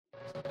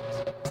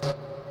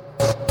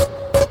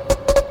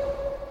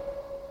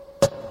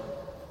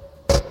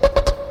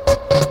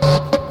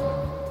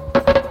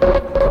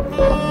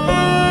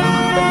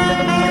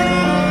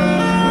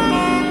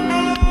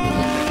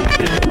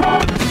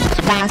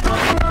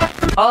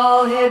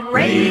All Hit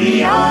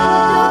Radio.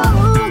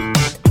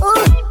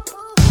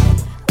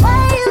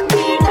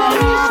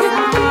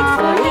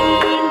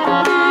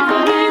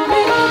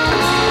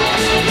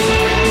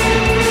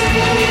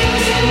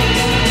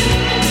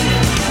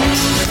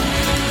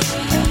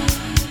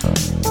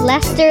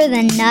 Lester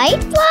the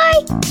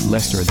Nightfly?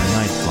 Lester the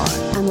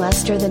Nightfly. I'm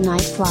Lester the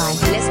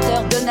Nightfly.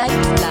 Lester the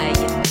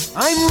Nightfly.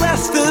 I'm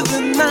Lester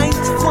the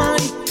Nightfly.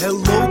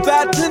 Hello,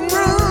 Baton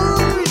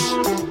Rouge.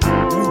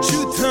 Won't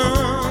you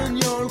turn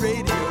your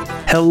radio down?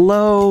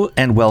 Hello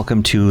and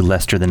welcome to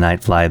Lester the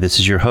Nightfly. This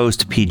is your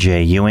host,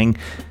 PJ Ewing.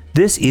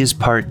 This is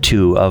part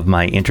 2 of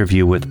my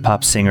interview with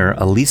pop singer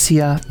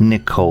Alicia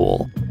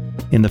Nicole.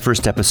 In the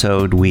first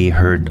episode, we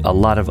heard a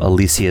lot of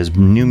Alicia's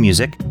new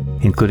music,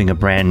 including a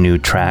brand new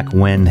track,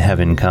 When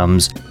Heaven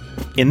Comes.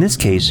 In this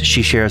case,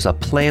 she shares a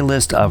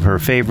playlist of her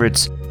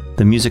favorites,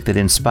 the music that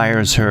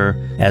inspires her,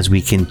 as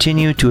we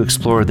continue to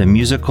explore the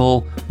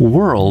musical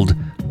world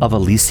of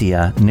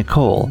Alicia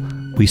Nicole.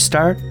 We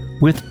start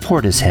with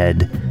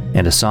Portishead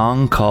and a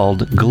song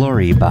called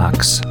Glory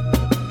Box.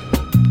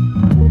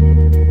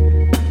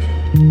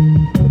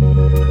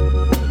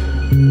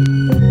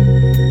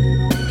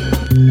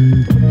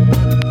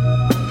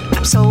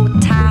 I'm so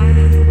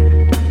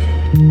tired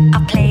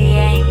of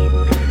playing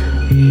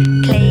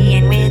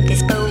with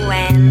this bow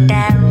and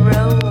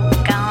arrow.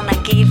 Gonna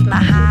give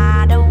my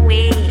heart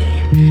away,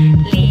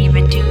 leave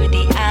it to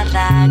the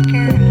other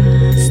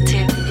girls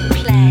to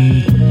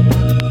play.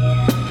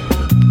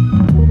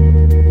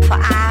 For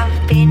I've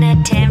been a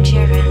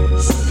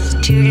temptress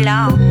too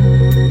long.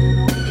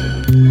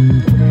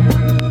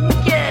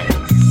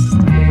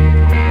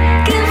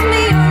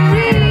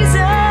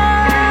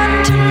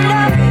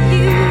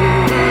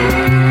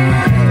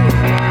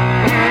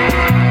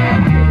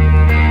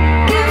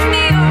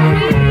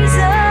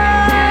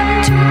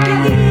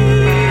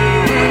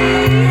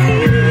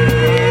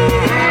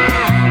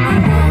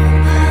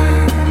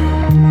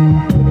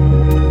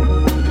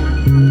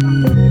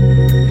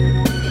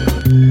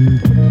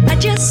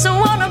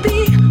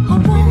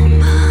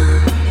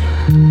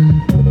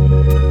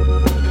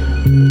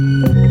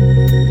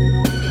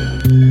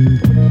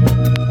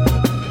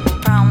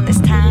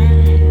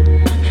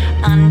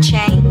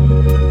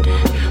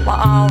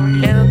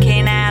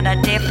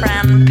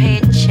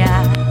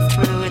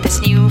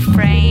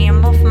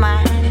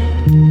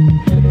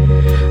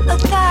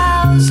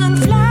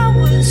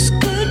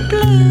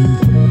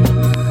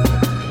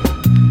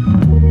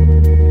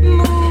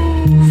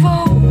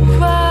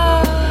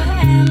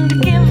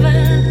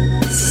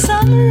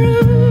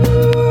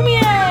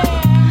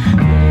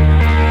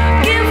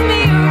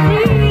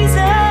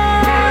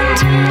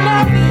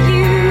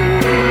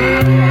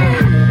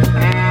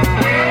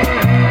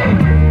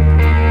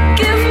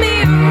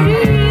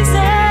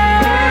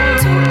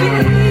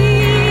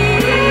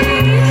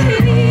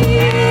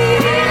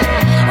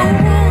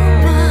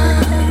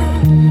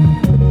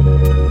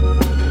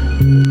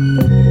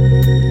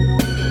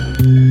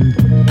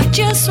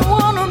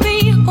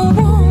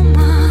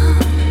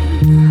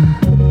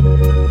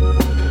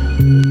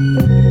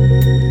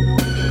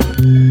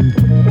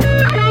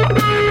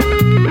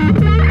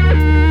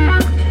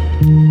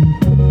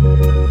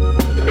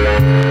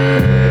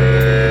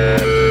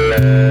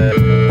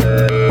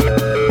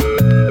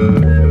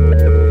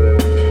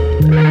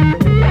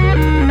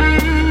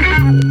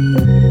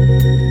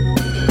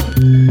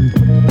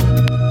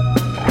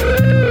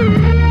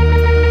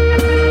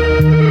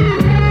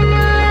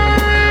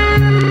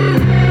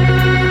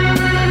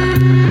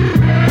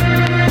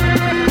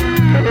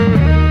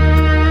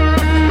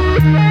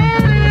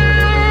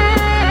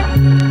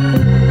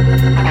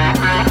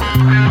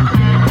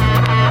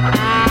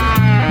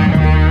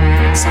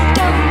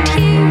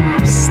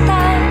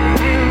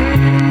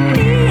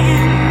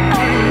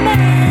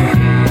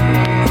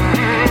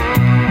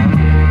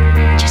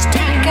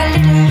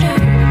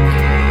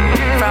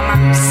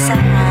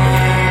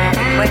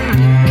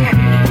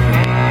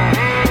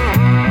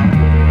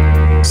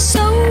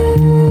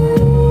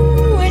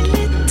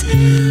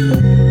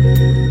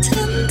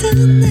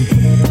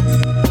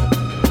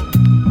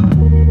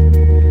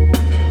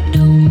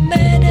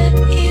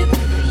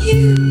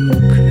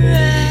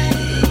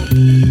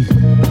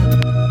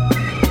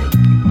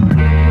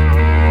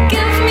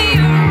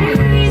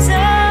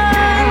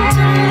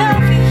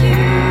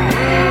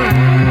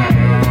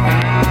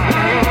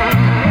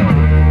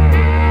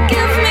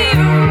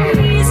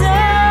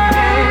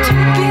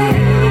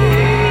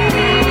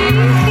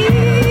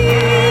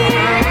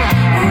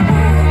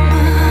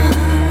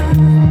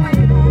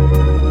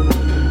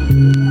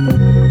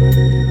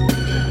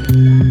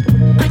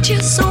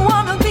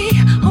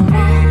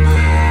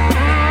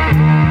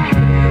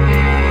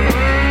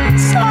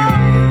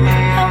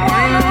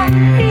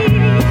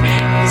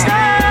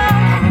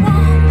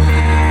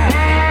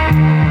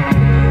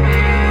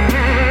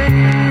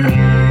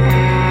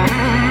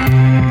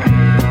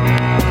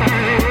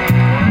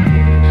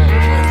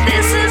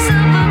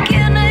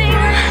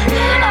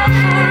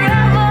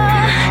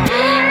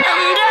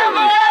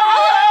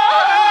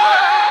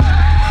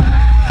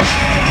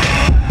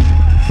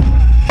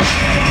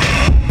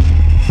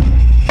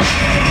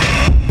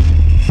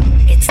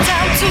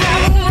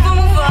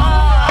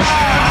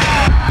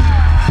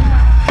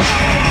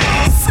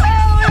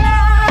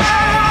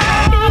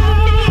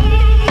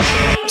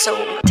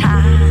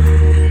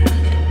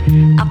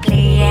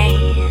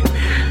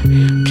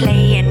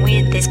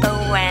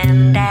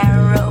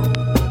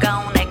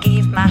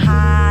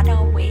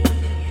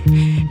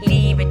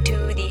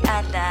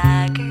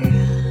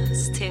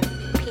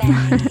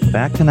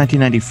 to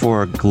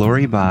 1994,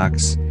 Glory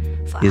Box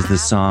is the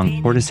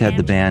song. Portishead,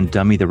 the band,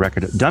 Dummy, the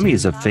record. Dummy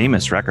is a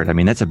famous record. I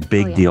mean, that's a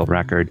big deal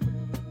record.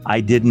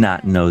 I did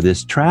not know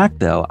this track,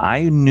 though.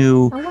 I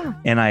knew,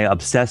 and I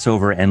obsess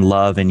over and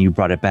love, and you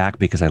brought it back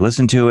because I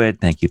listened to it.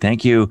 Thank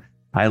you.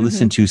 I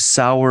listened to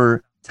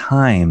Sour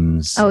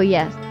Times. Oh,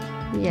 yes.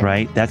 Yeah.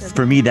 Right? That's,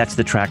 for me, that's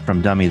the track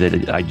from Dummy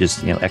that I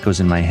just, echoes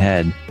in my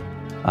head.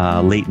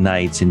 Late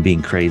nights and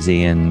being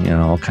crazy and,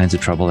 all kinds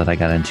of trouble that I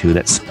got into.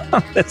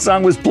 That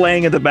song was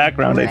playing in the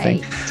background, I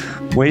think,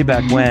 way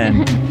back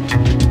when.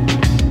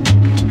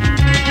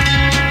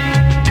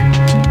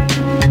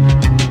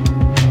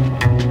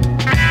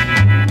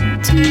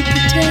 To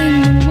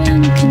pretend no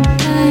one can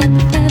find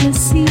the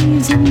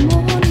fallacies and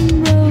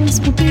morning rose,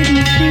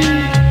 forbidden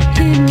fruit,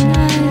 hidden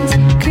eyes,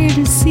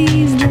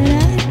 courtesies that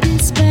I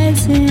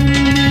despise in me.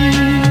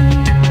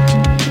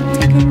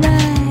 Take a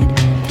ride,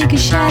 take a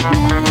shot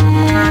now.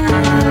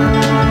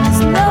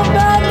 'Cause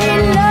nobody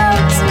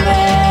loves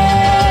me.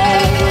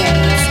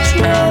 It's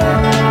true.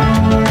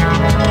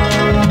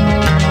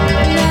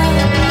 Not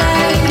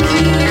like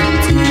you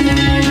do.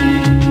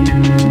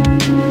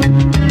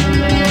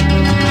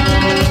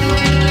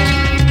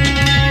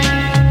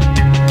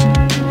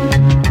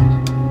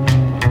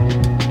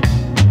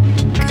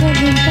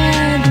 Covered by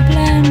the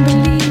blind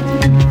belief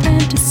and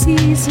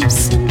fantasies of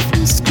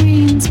sinful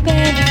screens,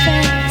 bear the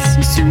facts,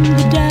 assume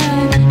the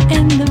die,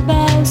 and the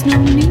vows, no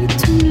need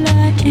to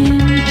lie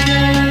and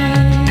try.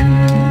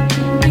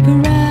 Take a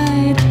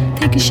ride,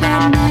 take a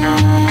shot now.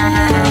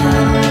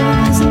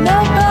 'Cause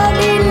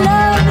nobody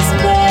loves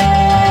me.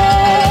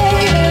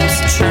 It's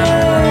true.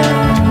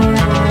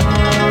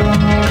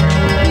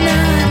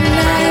 Not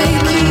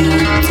like you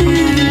do.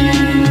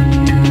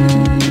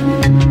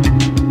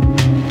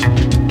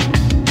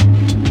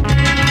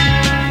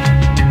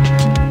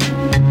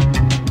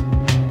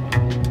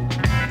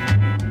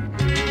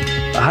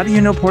 How do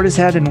you know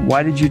Portishead, and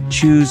why did you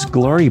choose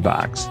Glory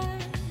Box?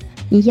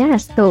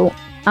 Yes. So,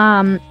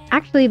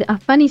 actually, a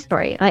funny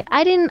story. I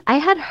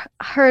had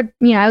heard,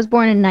 I was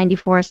born in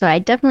 94, so I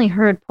definitely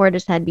heard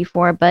Portishead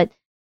before, but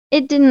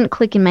it didn't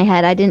click in my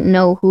head. I didn't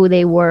know who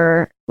they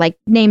were, like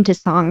name to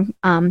song,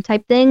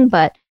 type thing.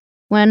 But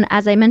when,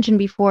 as I mentioned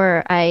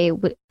before, I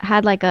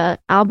had like a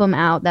album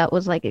out that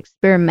was like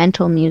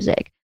experimental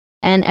music.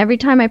 And every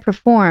time I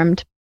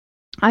performed,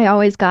 I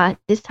always got,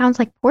 this sounds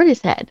like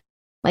Portishead.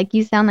 Like,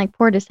 you sound like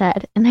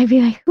Portishead. And I'd be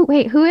like,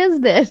 wait, who is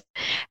this?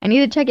 I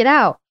need to check it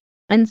out.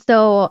 And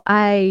so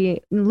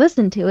I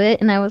listened to it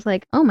and I was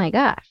like, oh my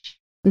gosh,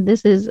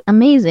 this is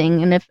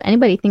amazing. And if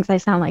anybody thinks I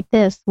sound like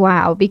this,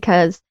 wow,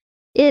 because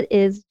it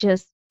is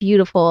just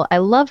beautiful. I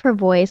love her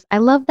voice. I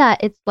love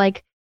that it's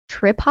like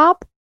trip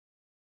hop.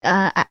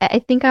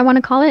 I think I want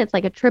to call it. It's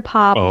like a trip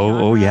hop.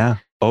 Oh yeah.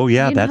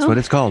 That's what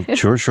it's called.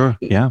 Sure.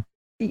 Yeah.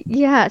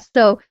 Yeah.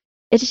 So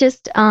it's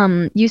just,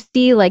 you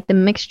see like the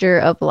mixture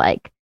of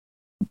like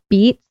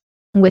beats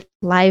with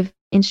live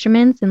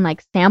instruments and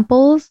like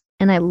samples,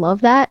 and I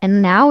love that.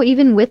 And now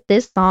even with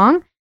this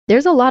song,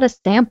 there's a lot of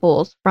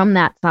samples from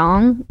that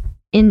song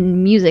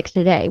in music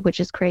today, which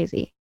is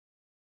crazy.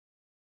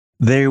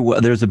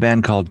 There's a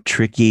band called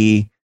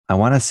Tricky, I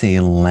want to say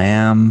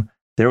Lamb.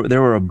 There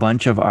were a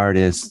bunch of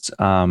artists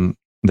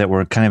that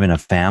were kind of in a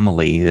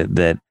family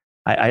that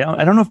I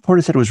don't know if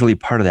Portishead was really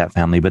part of that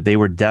family, but they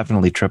were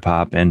definitely trip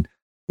hop, and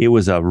it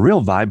was a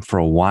real vibe for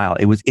a while.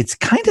 It's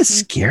kind of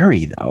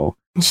scary though.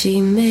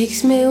 She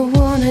makes me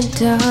wanna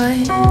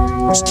die.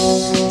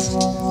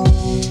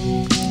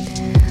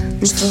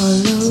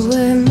 Follow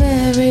where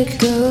Mary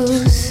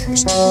goes.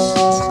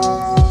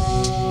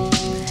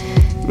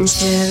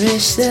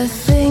 Cherish the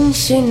things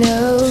she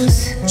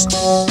knows.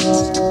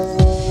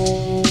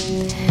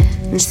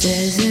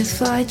 Says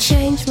if I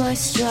change my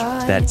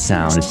stride. That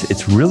sound,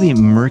 it's really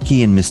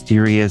murky and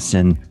mysterious,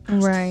 and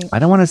right. I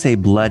don't want to say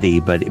bloody,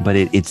 but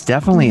it's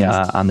definitely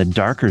on the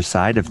darker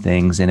side of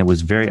things, and it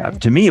was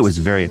to me it was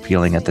very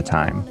appealing at the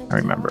time. I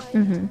remember.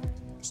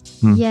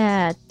 Mm-hmm.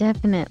 Yeah,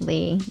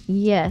 definitely.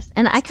 Yes,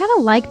 and I kind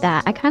of like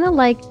that.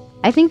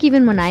 I think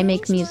even when I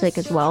make music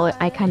as well,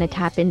 I kind of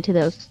tap into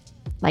those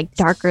like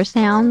darker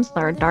sounds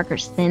or darker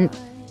synth.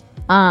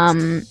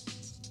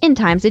 In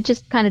times, it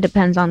just kind of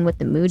depends on what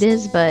the mood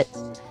is, but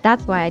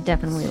that's why I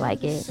definitely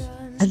like it,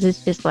 as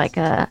it's just like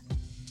a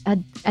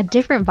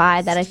different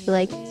vibe that I feel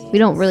like we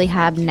don't really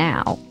have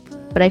now,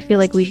 but I feel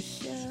like we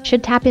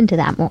should tap into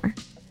that more.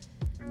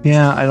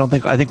 Yeah,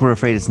 I think we're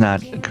afraid it's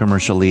not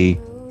commercially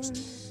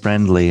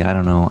friendly. I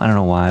don't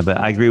know why, but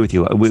I agree with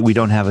you. We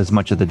don't have as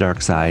much of the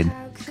dark side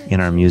in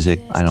our music,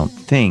 I don't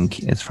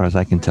think, as far as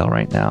I can tell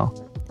right now.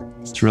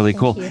 It's really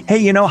cool.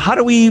 Hey, how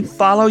do we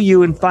follow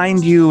you and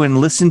find you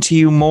and listen to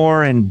you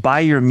more and buy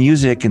your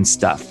music and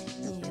stuff?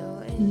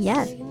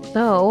 Yes.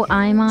 So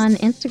I'm on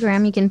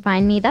Instagram. You can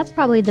find me. That's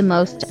probably the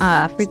most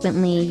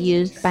frequently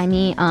used by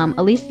me.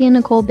 Alicia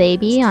Nicole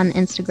Baby on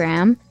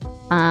Instagram.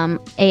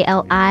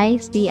 ALICIA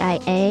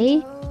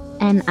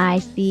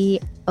NICOLE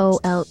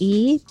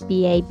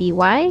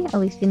NicoleBaby,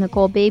 Alicia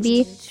Nicole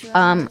Baby.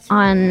 I'm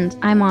on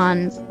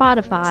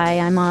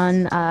Spotify, I'm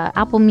on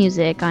Apple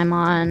Music, I'm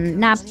on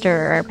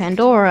Napster,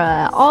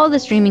 Pandora, all the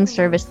streaming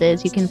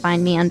services. You can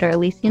find me under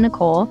Alicia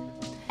Nicole.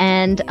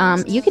 And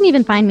you can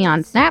even find me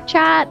on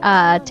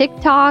Snapchat,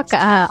 TikTok.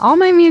 All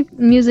my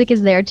music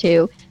is there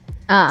too.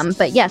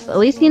 But yes,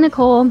 Alicia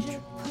Nicole.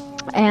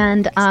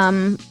 And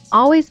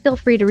always feel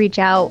free to reach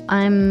out.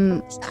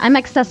 I'm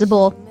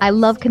accessible. I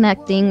love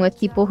connecting with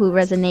people who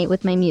resonate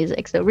with my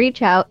music. So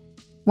reach out.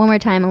 One more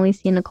time,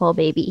 Alicia Nicole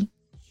Baby.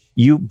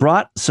 You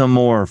brought some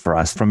more for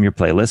us from your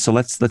playlist. So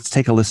let's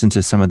take a listen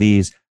to some of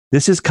these.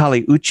 This is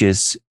Kali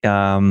Uchis.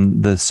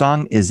 The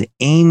song is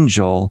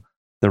Angel,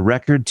 the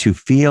record To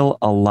Feel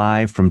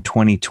Alive from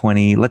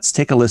 2020. Let's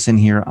take a listen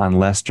here on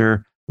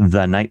Lester,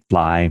 the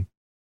Nightfly.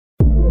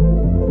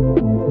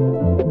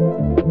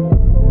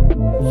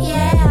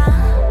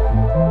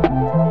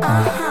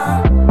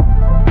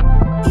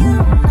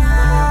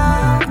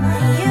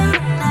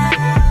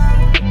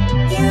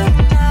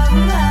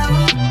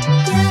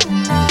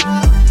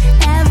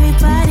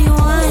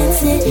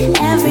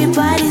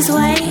 Everybody's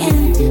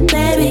waiting,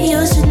 baby,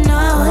 you should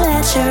know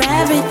that you're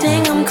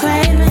everything I'm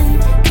craving.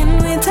 Can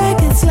we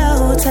take it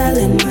slow,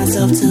 telling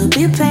myself to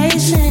be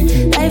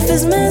patient. Life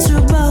is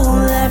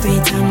miserable every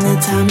time the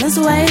time is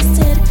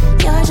wasted.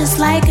 You're just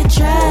like a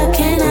drug,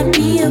 can I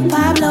be a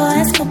Pablo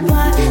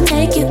Escobar?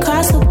 Take you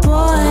across the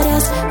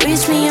borders,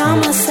 reach me on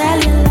my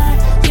cellular.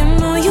 You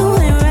know you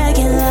ain't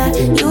regular,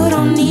 you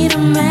don't need a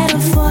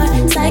metaphor.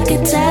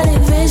 Psychedelic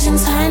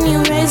visions, honey,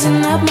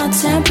 raising up my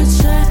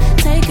temperature.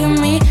 Taking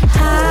me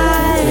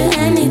high,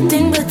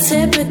 anything but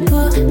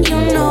typical. You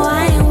know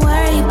I ain't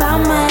worried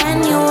about my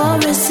annual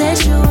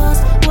residuals.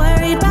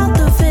 Worried about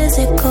the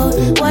physical,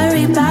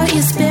 worried about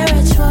your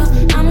spiritual.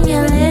 I'm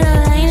your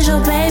little angel,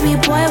 baby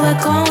boy, we're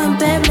going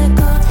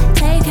biblical.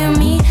 Taking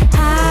me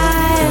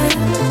high,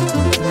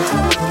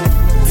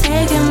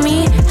 taking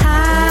me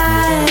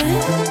high,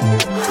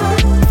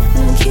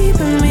 and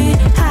keeping me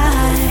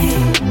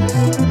high,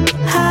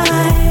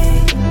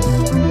 high,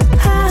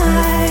 high.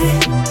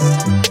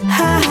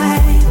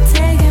 High,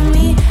 taking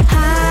me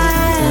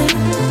high,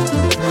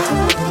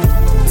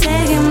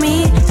 taking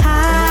me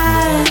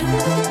high,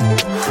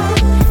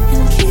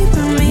 and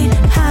keeping me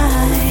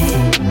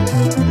high,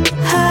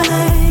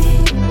 high,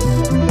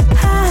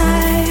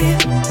 high,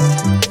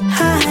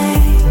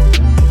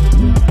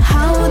 high.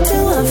 How do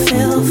I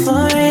feel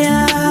for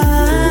you?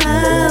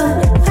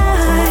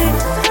 High,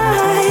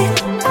 high,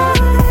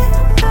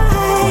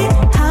 high.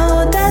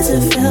 How does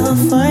it feel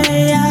for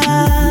you?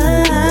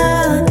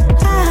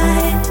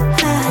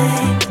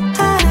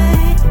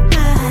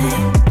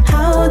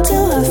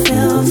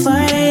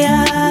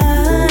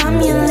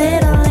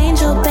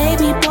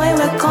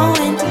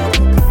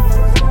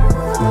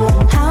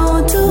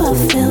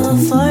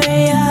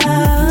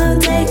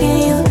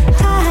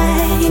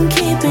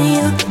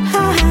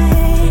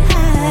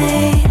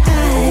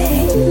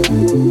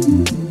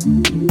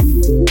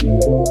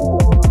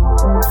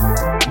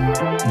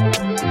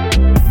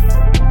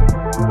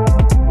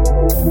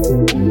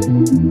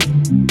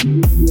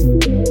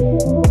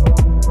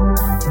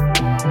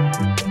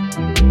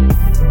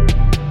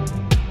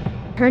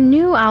 Her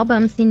new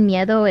album, Sin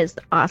Miedo, is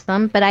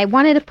awesome, but I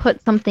wanted to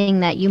put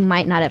something that you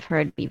might not have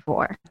heard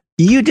before.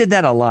 You did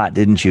that a lot,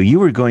 didn't you? You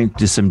were going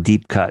to some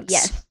deep cuts.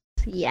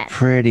 Yes.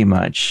 Pretty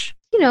much.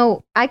 You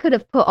know, I could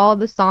have put all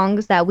the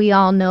songs that we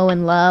all know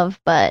and love,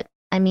 but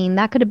I mean,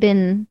 that could have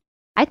been,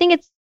 I think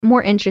it's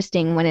more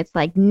interesting when it's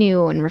like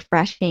new and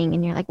refreshing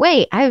and you're like,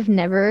 wait, I've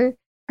never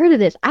heard of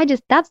this.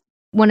 That's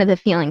one of the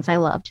feelings I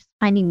love, just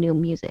finding new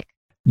music.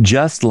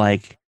 Just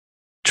like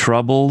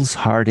Troubles,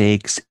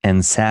 Heartaches,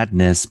 and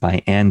Sadness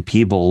by Ann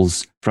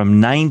Peebles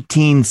from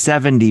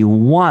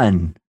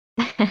 1971.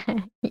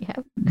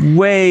 Yep.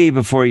 Way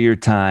before your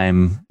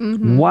time.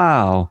 Mm-hmm.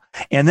 Wow.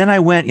 And then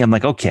I'm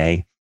like,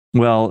 okay,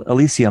 well,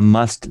 Alicia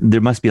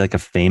there must be like a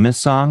famous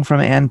song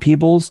from Ann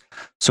Peebles.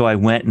 So I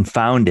went and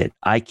found it.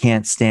 I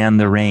Can't Stand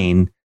the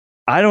Rain.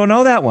 I don't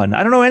know that one.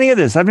 I don't know any of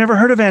this. I've never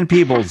heard of Ann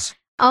Peebles.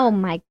 Oh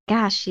my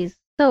gosh. She's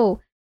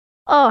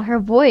her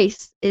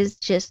voice is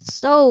just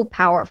so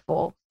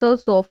powerful, so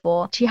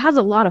soulful. She has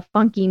a lot of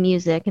funky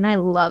music and I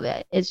love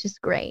it. It's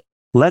just great.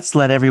 Let's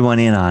let everyone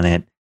in on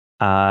it.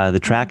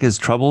 The track is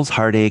Troubles,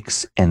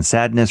 Heartaches, and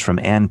Sadness from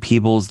Ann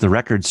Peebles, the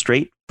record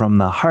Straight from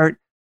the Heart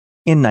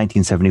in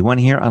 1971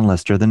 here on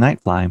Lester the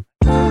Nightfly.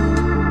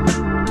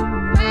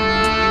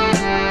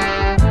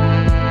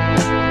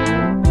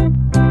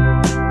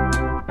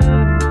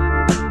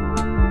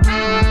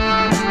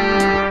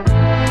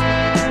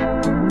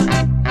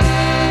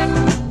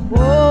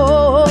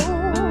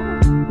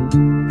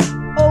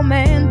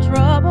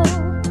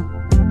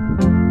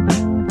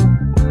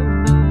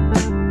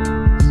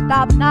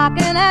 Stop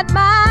knocking at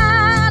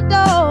my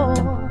door.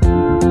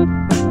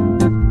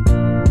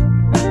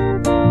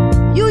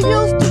 You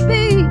used to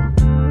be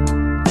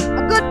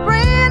a good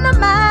friend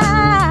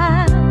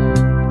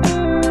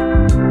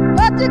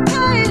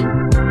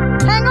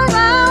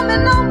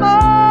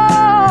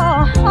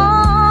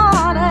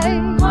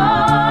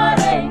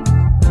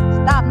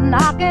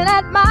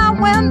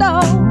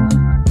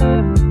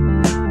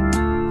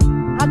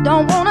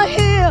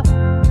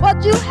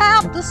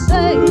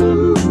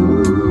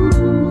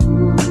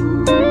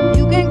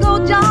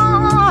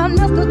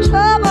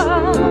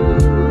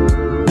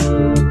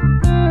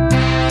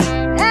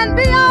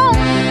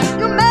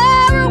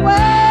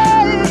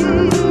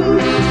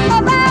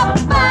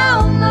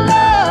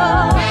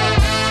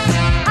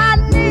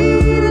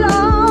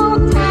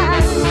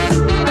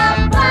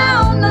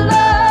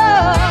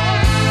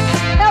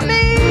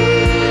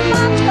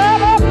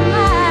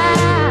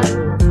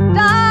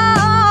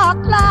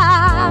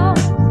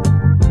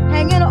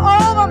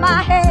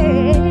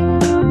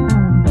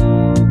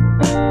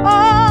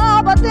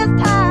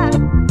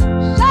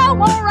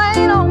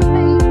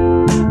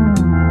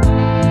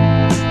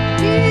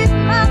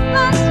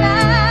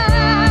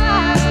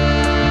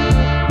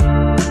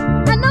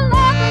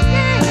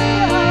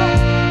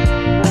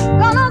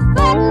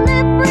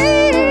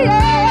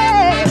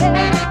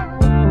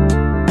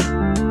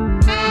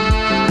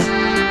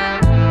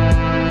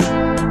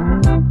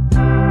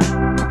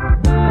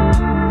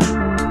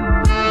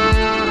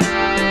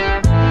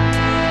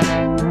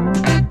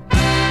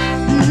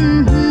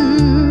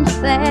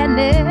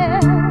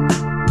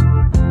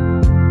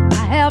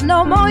have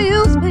no more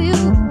use for you.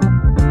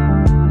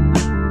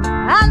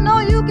 I know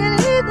you can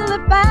easily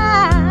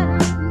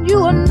find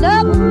you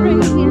another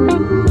friend.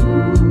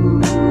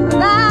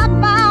 'Cause I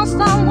found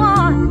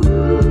someone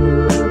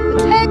to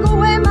take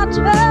away my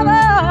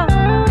trouble,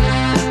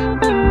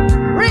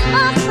 bring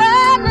my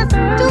sadness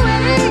to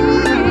an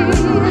end.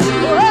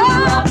 Oh,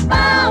 I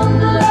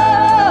found the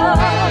love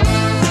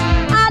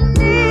I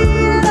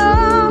needed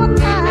all the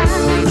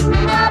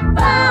time. I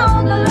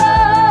found the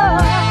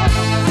love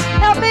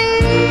help me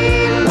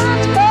ease my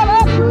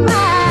troubled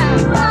mind.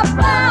 I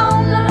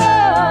found the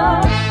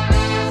love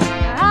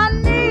I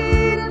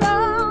needed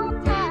all the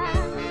time.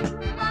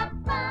 I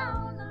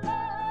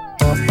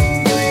found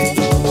the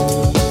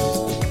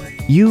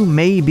love. You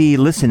may be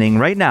listening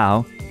right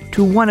now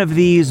to one of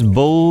these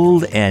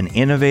bold and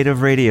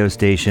innovative radio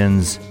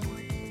stations.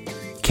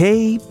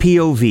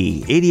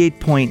 KPOV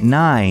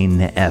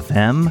 88.9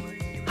 FM,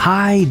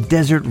 High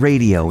Desert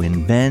Radio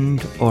in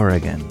Bend,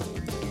 Oregon.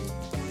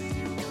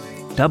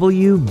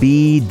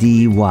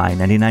 WBDY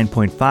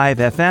 99.5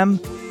 FM,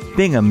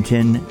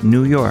 Binghamton,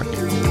 New York.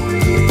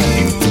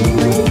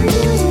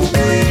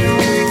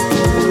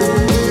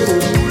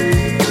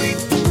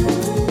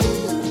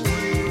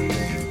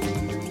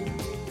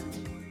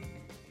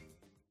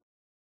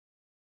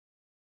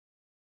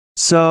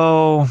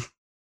 So,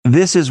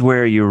 this is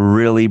where you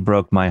really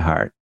broke my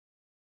heart.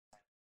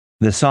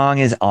 The song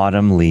is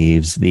Autumn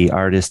Leaves, the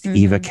artist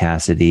Eva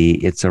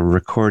Cassidy. It's a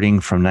recording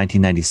from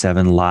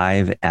 1997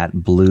 live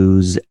at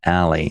Blues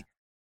Alley.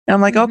 And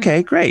I'm like,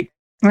 okay, great.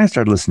 And I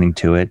started listening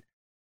to it,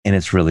 and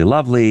it's really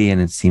lovely, and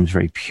it seems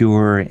very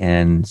pure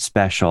and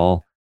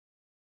special.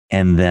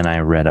 And then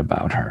I read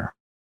about her.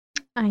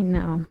 I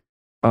know.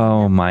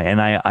 Oh my,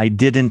 and I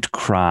didn't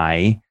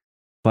cry,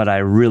 but I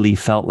really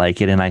felt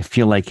like it, and I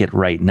feel like it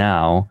right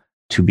now,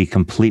 to be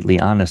completely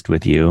honest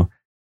with you,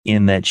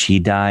 in that she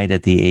died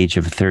at the age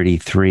of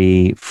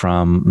 33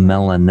 from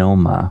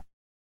melanoma.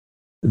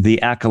 The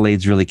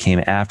accolades really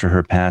came after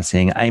her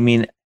passing. I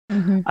mean,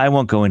 I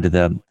won't go into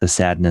the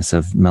sadness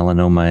of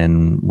melanoma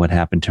and what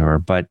happened to her,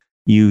 but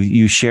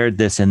you shared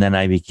this, and then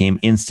I became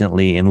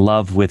instantly in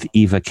love with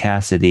Eva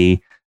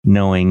Cassidy,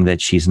 knowing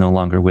that she's no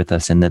longer with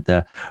us, and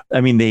that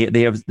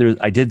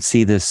I did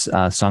see this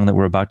song that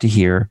we're about to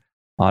hear,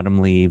 Autumn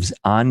Leaves,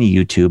 on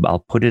YouTube.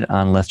 I'll put it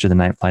on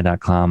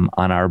LesterTheNightFly.com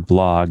on our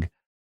blog,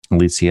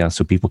 Alicia,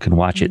 so people can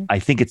watch it. I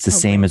think it's the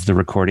same as the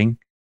recording.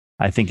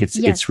 I think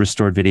it's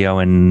restored video,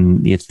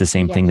 and it's the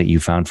same thing that you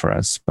found for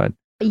us. But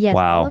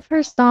wow, all of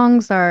her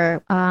songs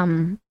are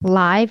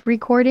live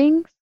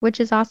recordings, which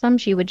is awesome.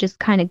 She would just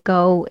kind of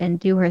go and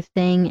do her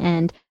thing,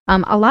 and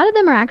a lot of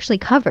them are actually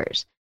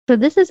covers. So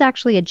this is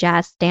actually a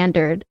jazz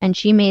standard, and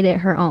she made it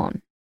her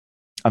own.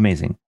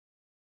 Amazing.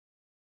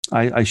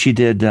 She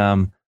did.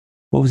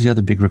 What was the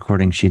other big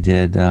recording she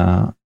did?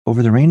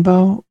 Over the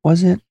Rainbow,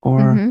 was it?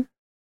 Or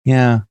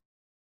yeah.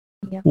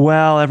 Yep.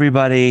 Well,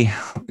 everybody,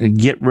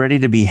 get ready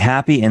to be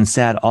happy and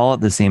sad all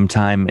at the same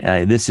time.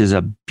 This is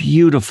a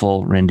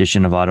beautiful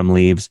rendition of Autumn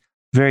Leaves.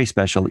 Very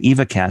special.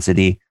 Eva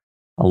Cassidy,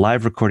 a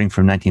live recording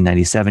from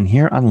 1997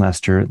 here on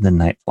Lester the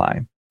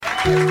Nightfly.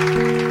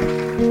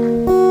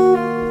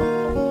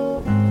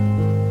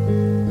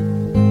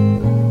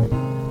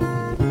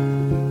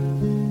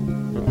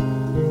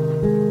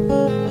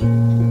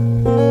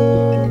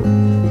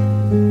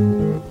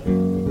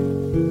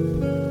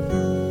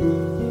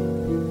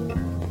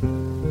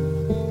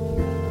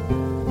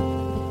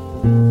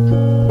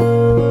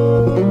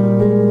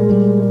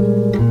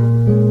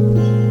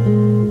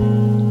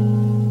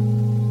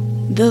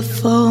 The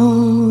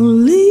falling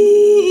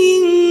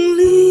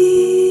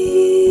leaves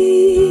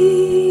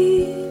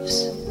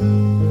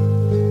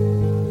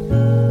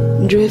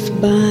drift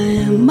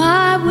by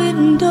my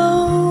window.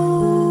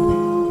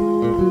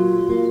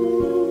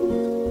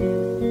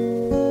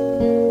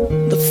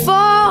 The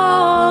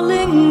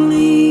falling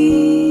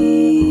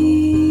leaves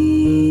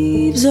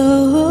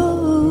of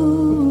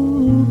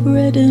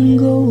red and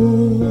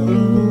gold.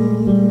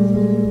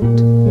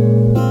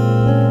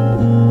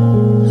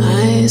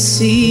 I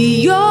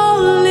see your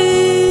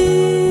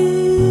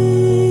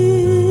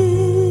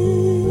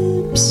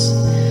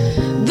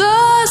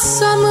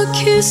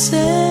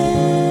kisses,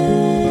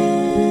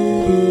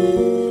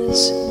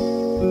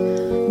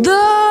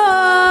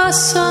 the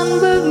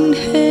sunburned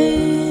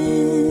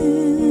hands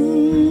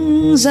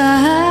I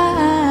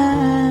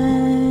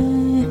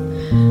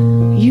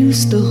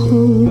used to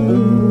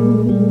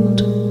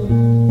hold.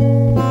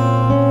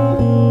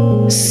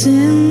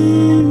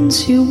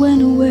 Since you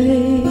went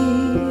away,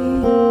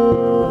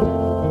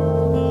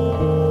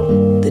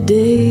 the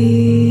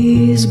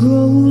days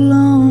grow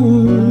long.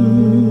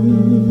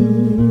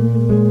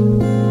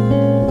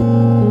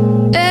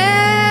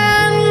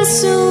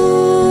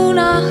 Soon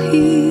I'll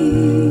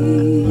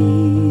hear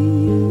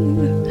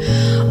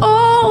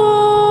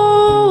old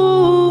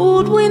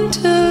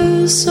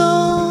winter's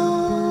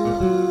song,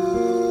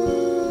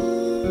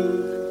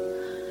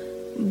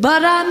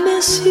 but I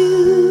miss you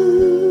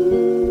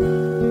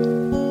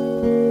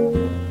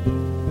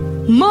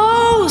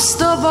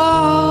most of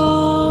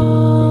all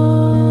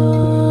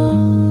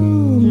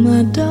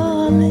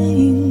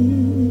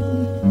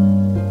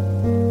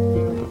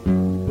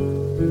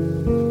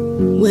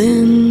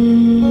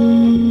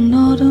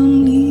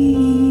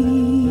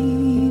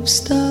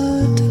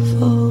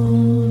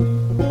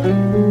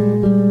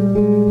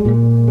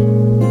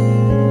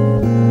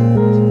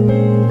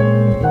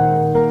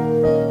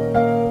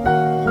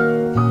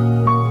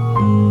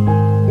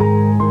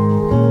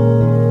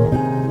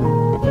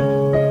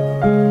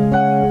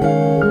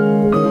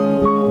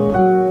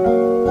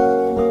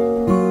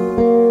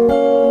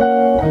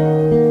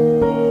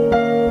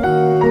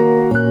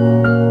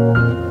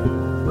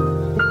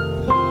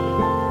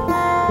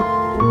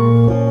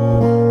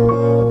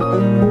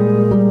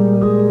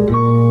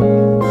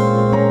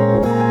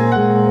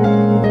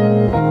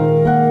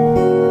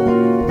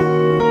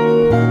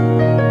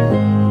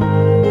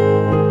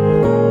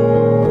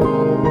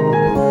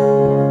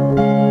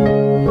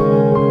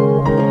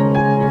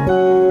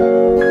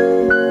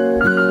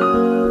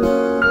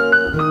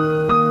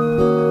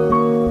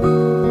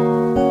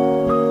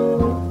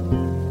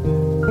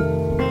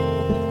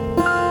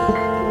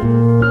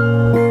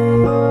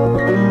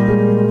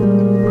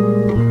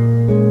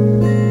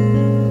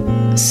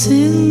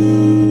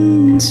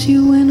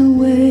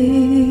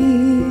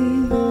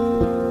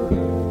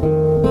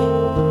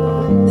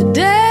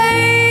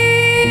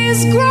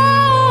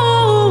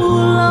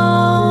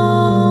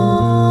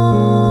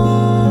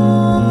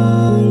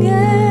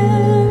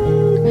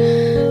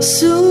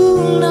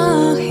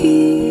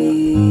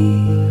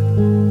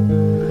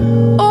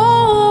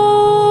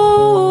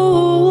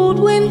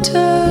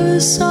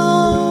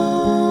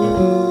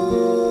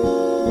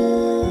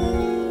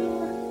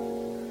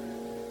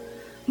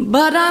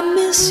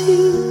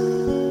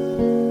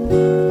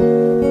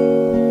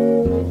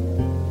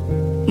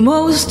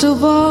Most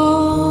of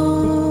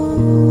all,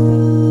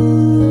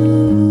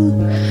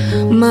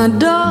 my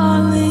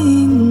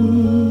darling,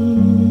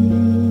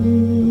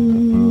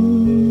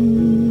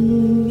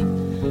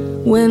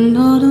 when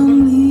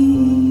autumn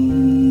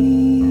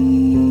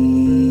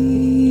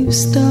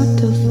leaves start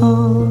to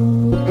fall,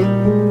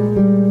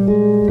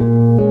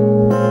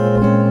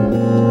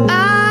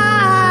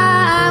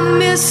 I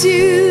miss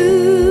you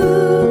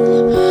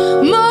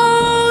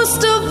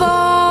most of all,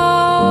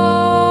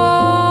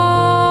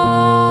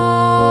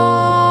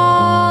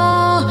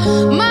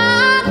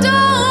 my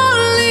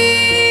darling,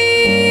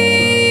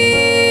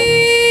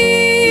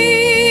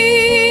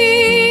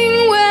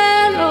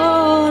 when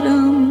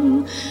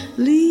autumn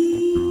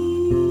leaves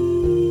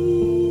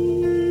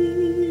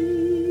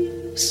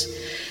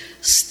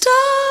start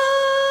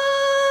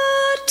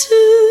to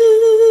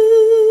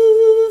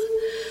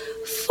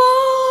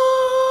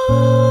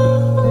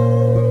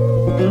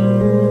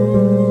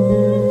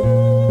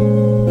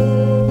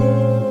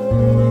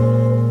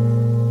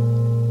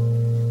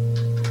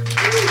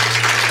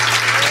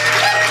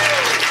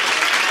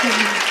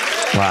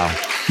Wow.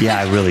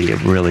 Yeah, it really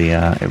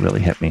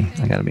hit me.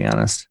 I got to be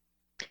honest.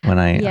 When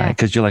Yeah.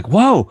 because you're like,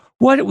 whoa,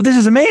 what? This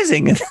is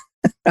amazing.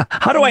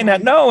 How do I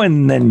not know?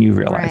 And then you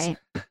realize, Right.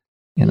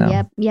 you know.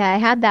 Yep. Yeah, I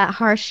had that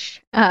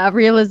harsh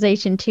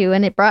realization too,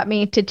 and it brought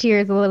me to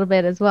tears a little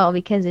bit as well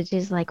because it's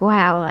just like,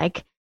 wow,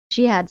 like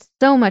she had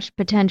so much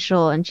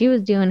potential and she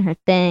was doing her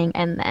thing,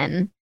 and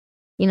then,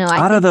 I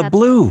Out of think the that's-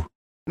 blue.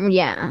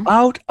 Yeah.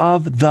 Out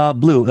of the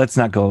blue. Let's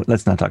not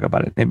talk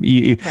about it.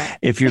 Right.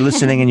 If you're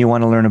listening and you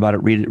want to learn about it,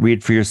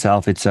 read for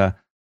yourself. It's a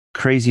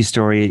crazy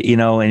story,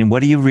 and what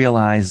do you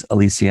realize,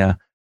 Alicia?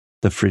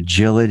 The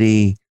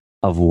fragility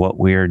of what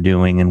we're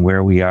doing and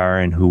where we are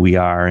and who we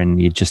are. And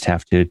you just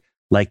have to,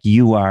 like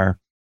you are,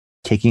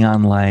 taking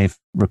on life,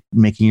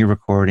 making your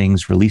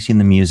recordings, releasing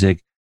the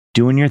music,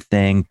 doing your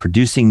thing,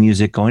 producing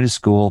music, going to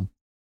school.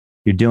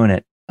 You're doing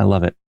it. I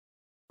love it.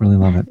 Really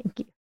love it. Thank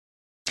you.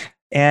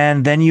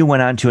 And then you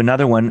went on to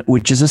another one,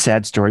 which is a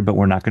sad story, but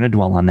we're not going to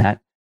dwell on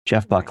that.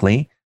 Jeff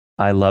Buckley.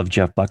 I love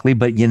Jeff Buckley,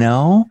 but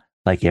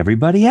like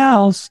everybody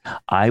else,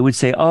 I would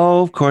say,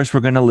 oh, of course, we're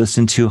going to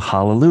listen to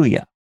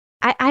Hallelujah.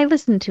 I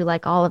listen to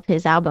like all of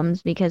his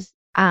albums because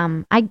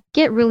I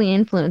get really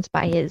influenced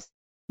by his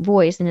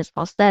voice and his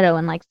falsetto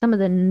and like some of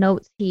the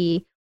notes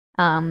he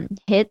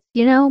hits,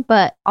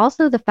 but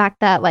also the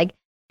fact that like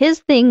his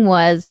thing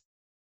was,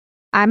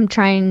 I'm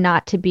trying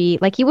not to be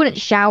like, he wouldn't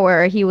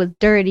shower, he was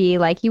dirty,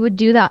 like he would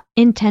do that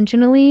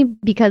intentionally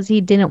because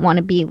he didn't want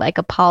to be like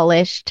a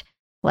polished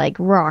like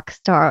rock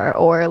star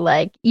or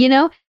like,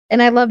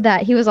 and I love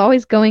that he was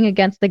always going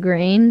against the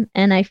grain,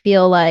 and I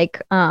feel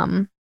like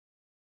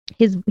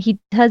he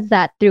does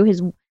that through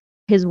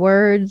his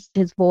words,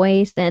 his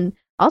voice. And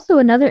also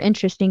another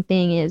interesting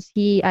thing is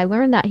I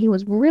learned that he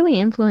was really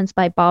influenced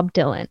by Bob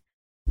Dylan.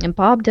 And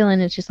Bob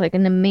Dylan is just like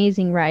an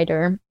amazing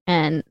writer,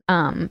 and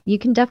you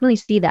can definitely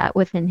see that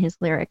within his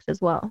lyrics as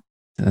well.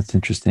 That's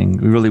interesting.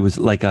 He really was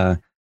like a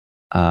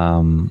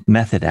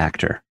method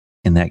actor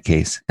in that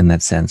case, in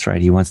that sense,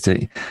 right? He wants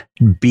to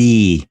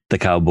be the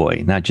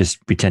cowboy, not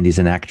just pretend he's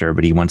an actor,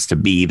 but he wants to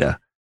be the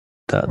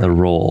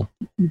role,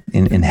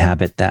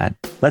 inhabit that.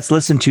 Let's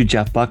listen to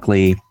Jeff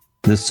Buckley,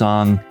 the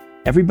song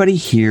 "Everybody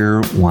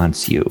Here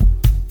Wants You."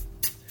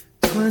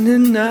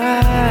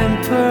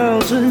 29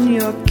 pearls in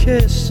your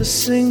kiss, a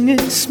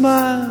singing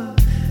smile,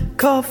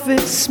 coffee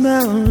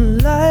smelling,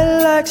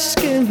 lilac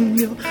skin,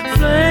 your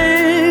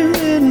flame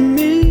in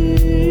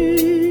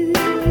me.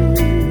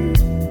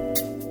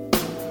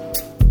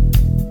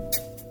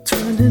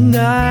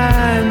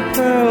 29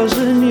 pearls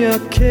in your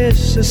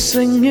kiss, a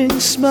singing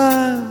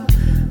smile,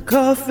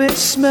 coffee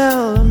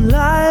smell and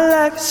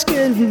lilac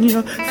skin,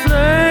 your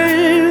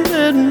flame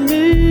in me.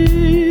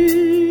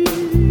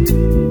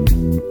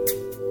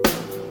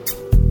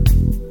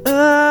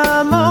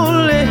 I'm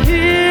only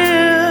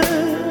here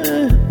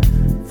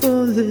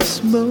for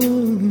this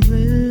moment.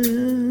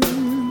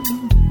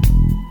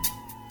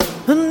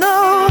 I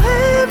know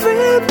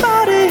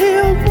everybody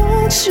here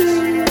wants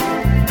you.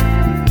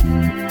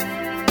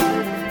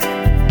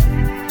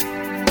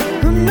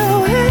 I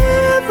know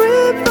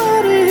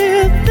everybody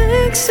here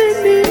thinks he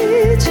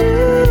needs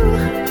you.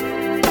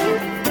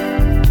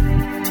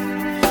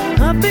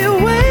 I'll be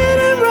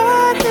waiting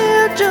right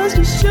here just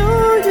to show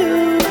you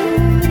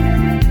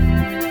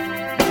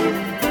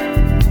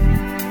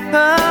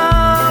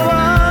how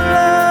our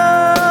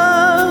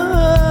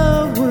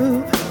love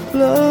will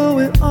blow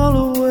it all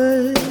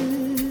away.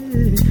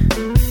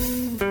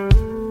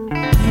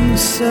 You're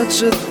such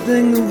a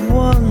thing of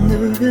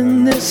wonder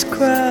in this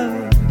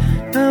crowd.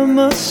 I'm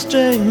a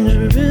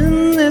stranger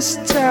in this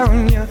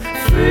town. You're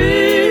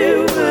free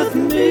with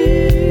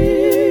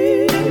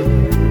me,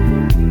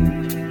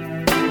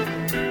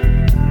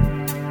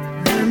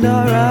 and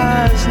our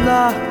eyes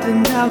locked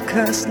in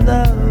outcast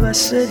love. I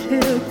sit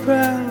here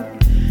proud.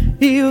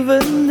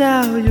 Even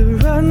now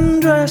you're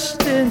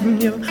undressed in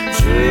your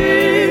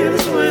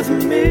dreams with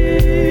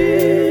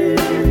me.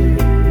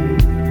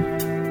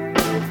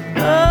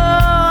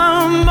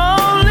 I'm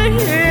only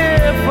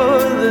here for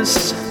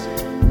this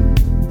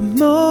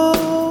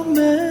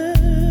moment.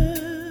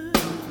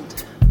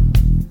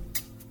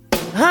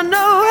 I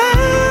know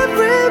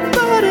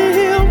everybody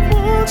here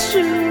wants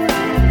you.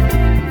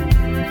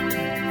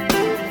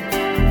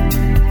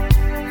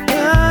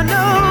 I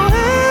know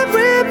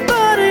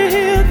everybody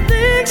here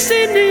thinks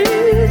he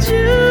needs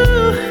you.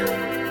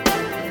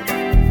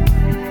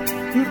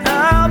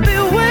 I'll be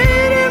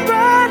waiting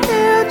right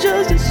here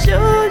just to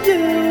show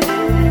you.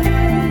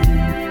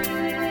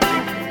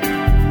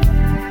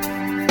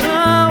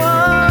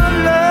 Our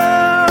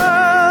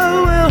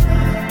love will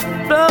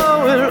blow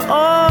it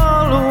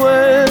all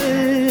away.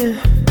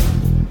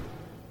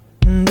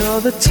 And all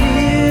the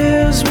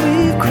tears we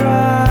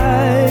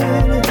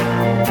cried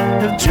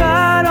have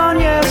dried on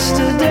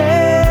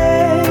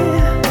yesterday.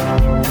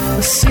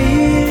 The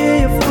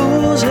sea of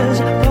fools has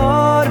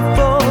parted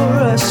for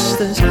us.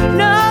 There's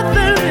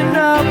nothing in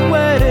our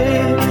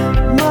way,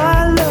 my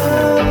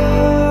love.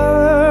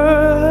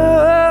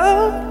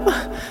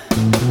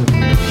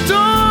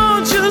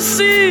 Don't you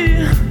see?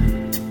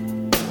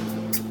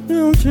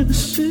 Don't you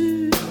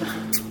see?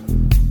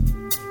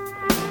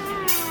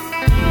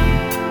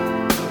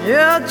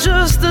 Yeah,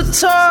 just a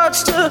touch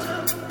to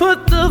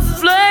put the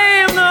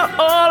flame to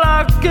all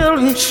our guilt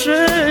and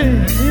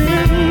shame.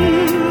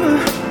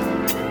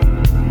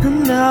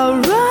 And I'll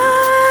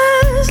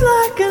rise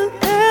like an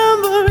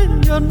ember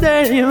in your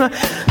name.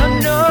 I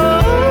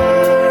know,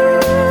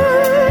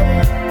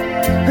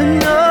 I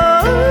know,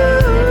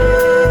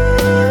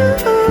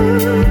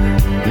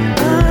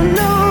 I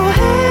know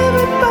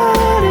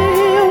everybody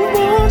here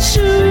wants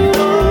you.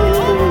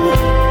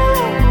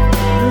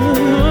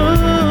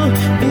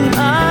 And I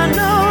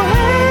know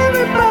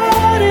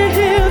everybody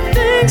here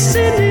thinks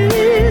he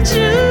needs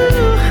you.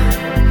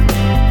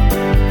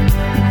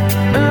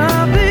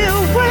 I'll be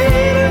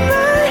waiting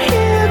right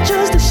here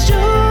just to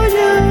show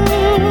you.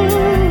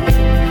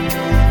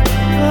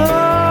 Oh,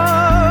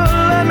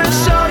 let me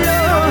show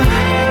you.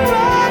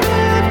 Right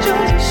here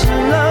just so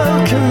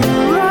love can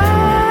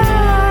rise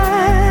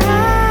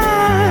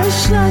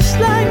just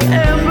like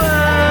embers.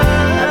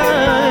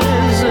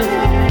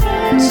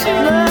 So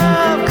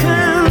love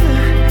can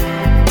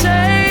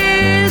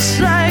taste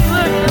like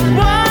the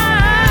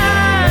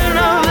wine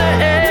of the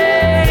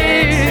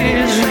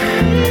age.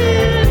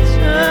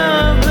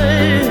 Oh,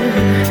 baby.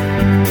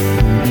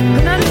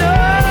 And I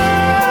know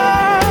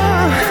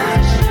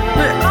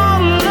they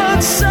all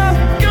look so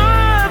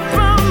good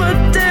from a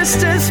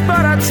distance,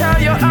 but I tell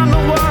you I'm the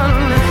one.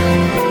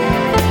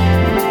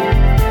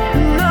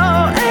 No,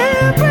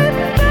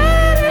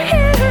 everybody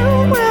here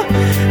will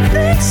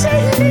thinks he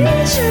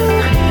needs you,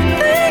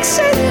 thinks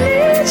he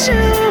needs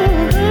you.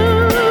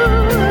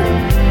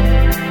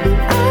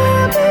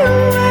 I'll be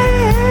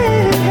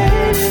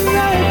waiting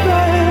right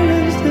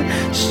there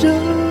to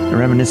show.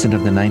 Reminiscent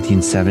of the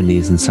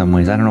 1970s in some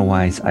ways. I don't know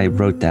why I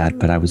wrote that,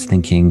 but I was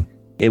thinking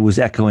it was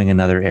echoing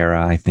another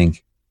era, I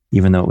think,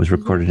 even though it was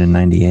recorded in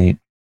 98.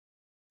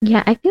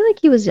 Yeah, I feel like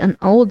he was an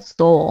old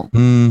soul.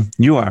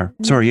 You are.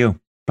 So are you,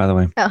 by the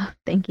way. Oh,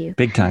 thank you.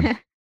 Big time.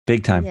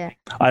 Big time. Yeah.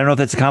 I don't know if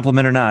that's a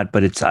compliment or not,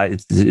 but it's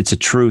a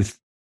truth.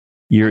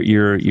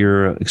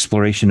 Your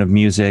exploration of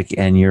music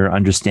and your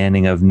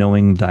understanding of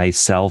knowing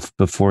thyself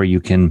before you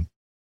can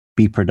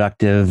be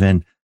productive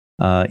and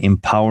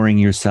empowering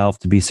yourself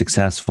to be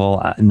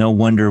successful. No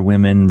wonder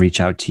women reach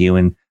out to you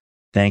and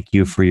thank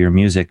you for your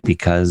music,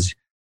 because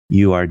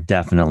you are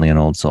definitely an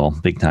old soul,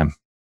 big time.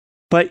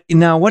 But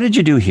now, what did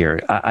you do here?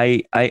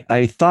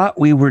 I thought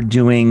we were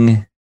doing,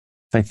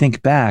 if I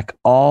think back,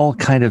 all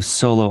kind of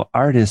solo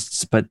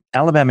artists, but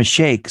Alabama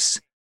Shakes,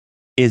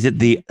 is it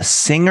the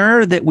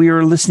singer that we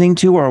were listening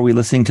to, or are we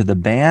listening to the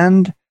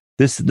band?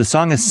 The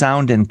song is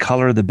Sound and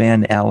Color, the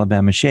band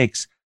Alabama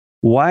Shakes.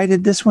 Why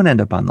did this one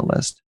end up on the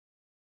list?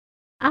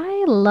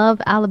 I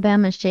love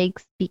Alabama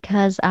Shakes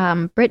because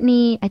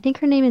Brittany, I think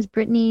her name is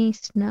Brittany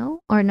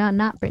Snow, or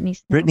not Brittany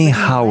Snow. Brittany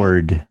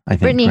Howard, I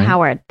think. Brittany right?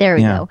 Howard. There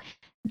we go.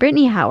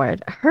 Brittany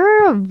Howard.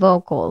 Her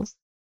vocals.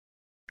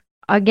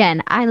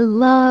 Again, I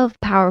love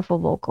powerful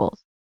vocals.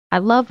 I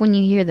love when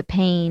you hear the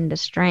pain, the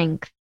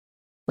strength.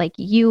 Like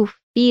you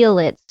feel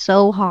it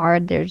so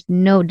hard. There's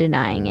no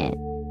denying it.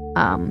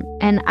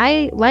 And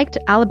I liked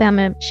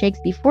Alabama Shakes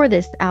before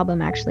this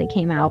album actually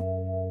came out.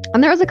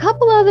 And there was a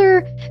couple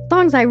other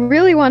songs I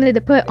really wanted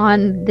to put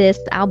on this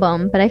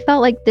album, but I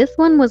felt like this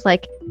one was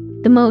like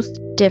the most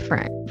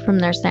different from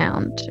their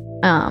sound.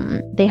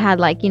 They had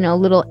like,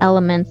 little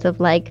elements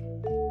of like,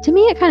 to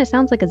me, it kind of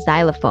sounds like a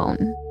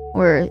xylophone,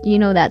 or,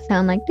 that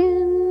sound like,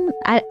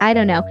 I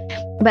don't know,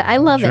 but I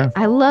love it.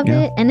 I love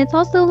it. And it's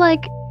also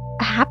like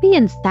happy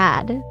and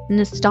sad,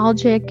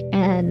 nostalgic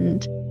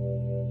and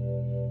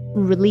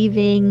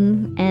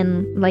relieving,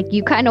 and like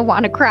you kind of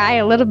want to cry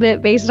a little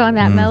bit based on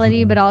that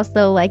melody, but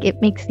also like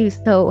it makes you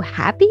so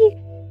happy.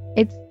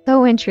 It's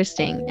so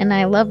interesting, and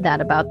I love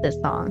that about this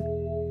song.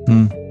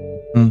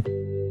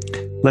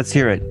 Let's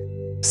hear it.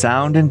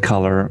 Sound and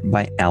Color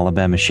by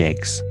Alabama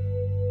Shakes.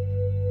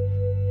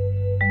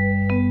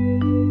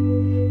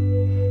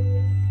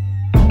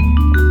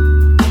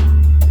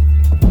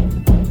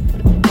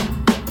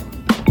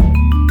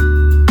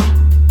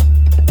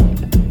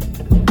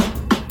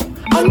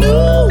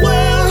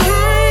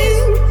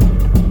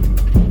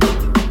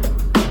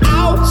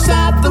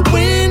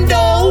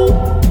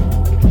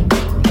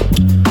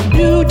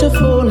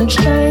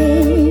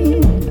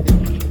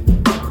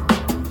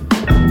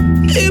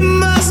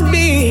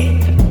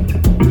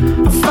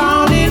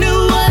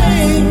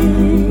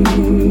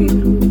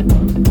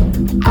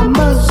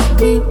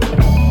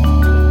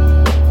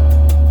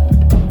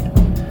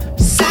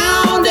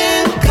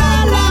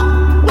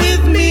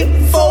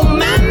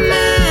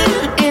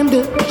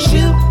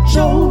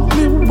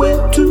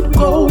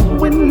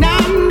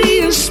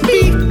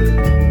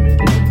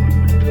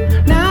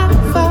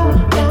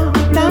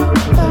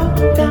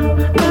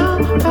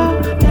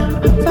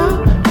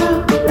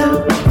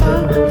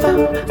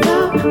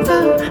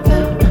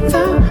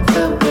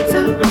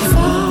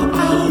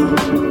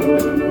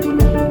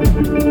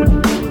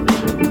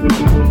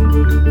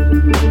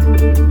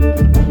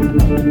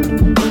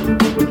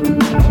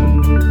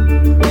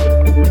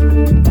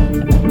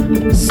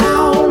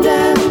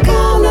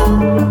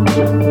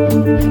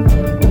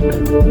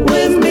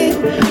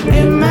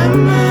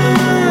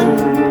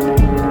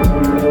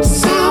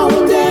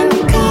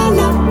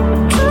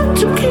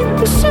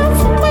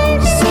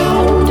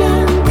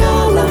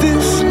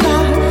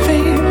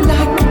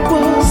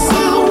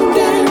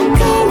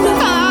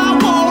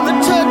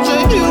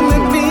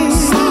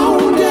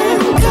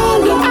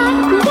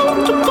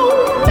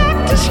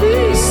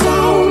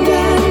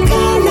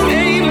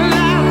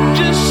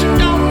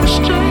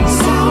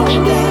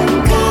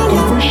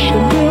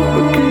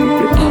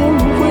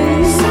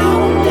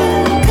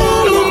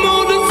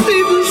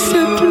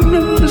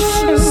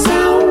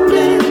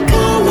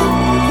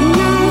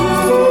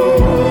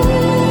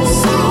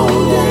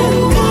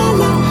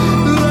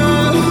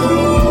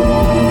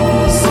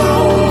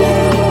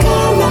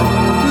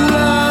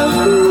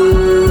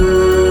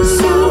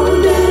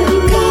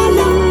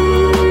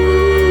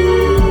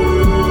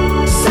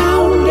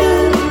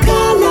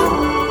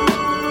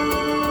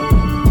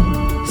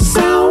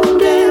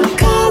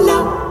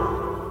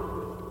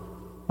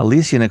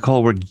 Alicia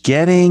Nicole, we're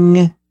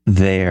getting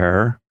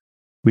there.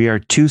 We are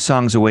 2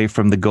 songs away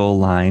from the goal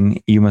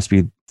line. You must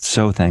be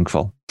so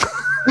thankful.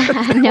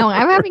 No,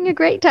 I'm having a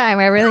great time.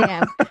 I really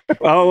am.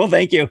 Oh, well,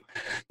 thank you.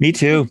 Me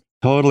too.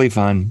 Totally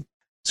fun.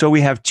 So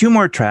we have 2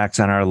 more tracks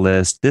on our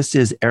list. This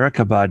is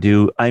Erykah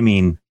Badu. I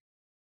mean,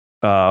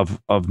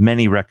 of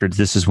many records,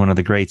 this is one of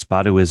the greats,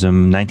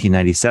 Baduism,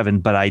 1997,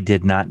 but I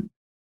did not.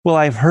 Well,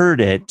 I've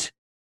heard it.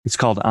 It's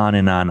called On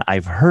and On.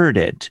 I've heard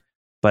it,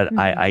 but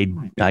I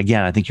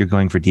think you're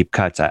going for deep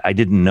cuts. I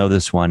didn't know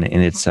this one,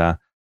 and it's and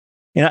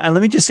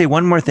let me just say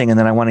one more thing, and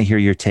then I want to hear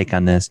your take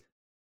on this.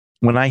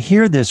 When I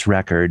hear this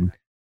record,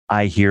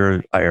 I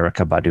hear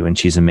Erykah Badu, and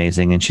she's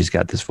amazing, and she's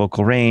got this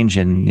vocal range,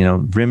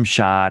 and rim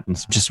shot, and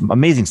just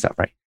amazing stuff,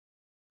 right?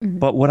 Mm-hmm.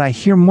 But what I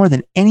hear more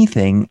than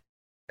anything,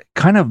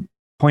 kind of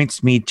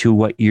points me to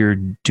what you're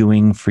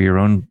doing for your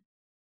own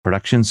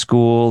production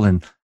school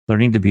and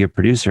learning to be a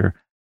producer.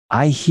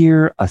 I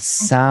hear a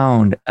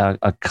sound,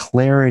 a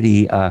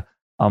clarity, a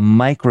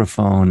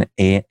microphone.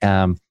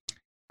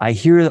 I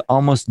hear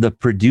almost the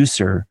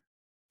producer,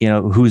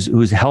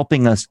 who's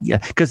helping us,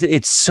 because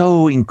it's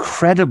so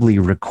incredibly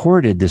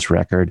recorded, this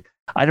record.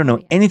 I don't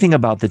know anything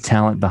about the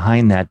talent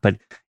behind that, but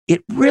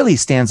it really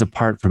stands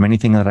apart from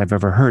anything that I've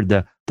ever heard.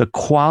 The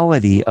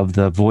quality of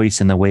the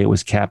voice and the way it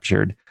was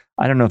captured.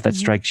 I don't know if that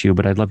strikes you,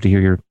 but I'd love to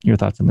hear your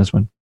thoughts on this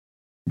one.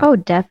 Oh,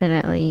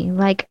 definitely.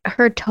 Like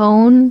her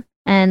tone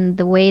and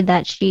the way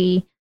that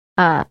she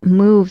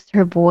moves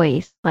her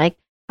voice. Like,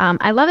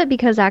 I love it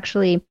because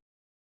actually,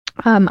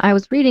 I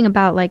was reading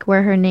about like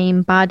where her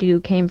name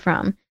Badu came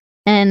from,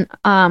 and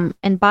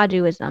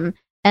Baduism,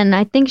 and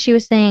I think she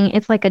was saying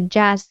it's like a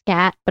jazz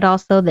scat, but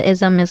also the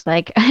ism is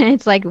like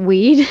it's like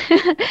weed.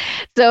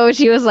 So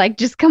she was like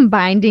just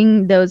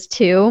combining those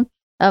two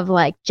of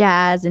like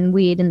jazz and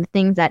weed and the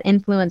things that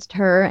influenced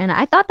her, and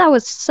I thought that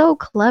was so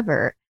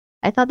clever.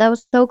 Just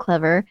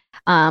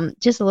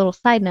a little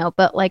side note,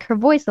 but like her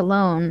voice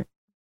alone,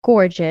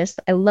 gorgeous.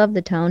 I love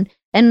the tone.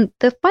 And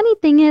the funny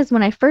thing is,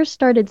 when I first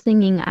started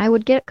singing, I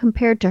would get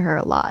compared to her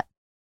a lot.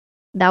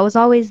 That was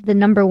always the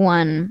number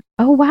one.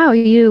 Oh, wow,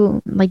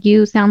 you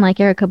sound like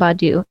Erykah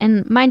Badu.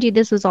 And mind you,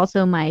 this was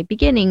also my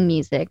beginning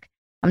music.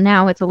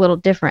 Now it's a little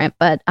different,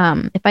 but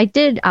if I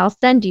did, I'll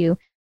send you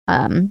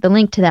the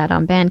link to that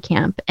on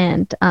Bandcamp,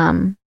 and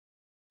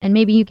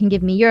maybe you can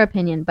give me your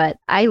opinion. But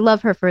I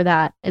love her for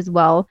that as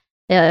well.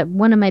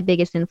 One of my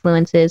biggest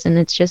influences, and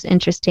it's just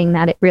interesting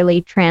that it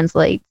really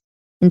translates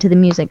into the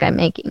music I'm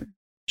making.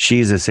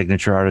 She's a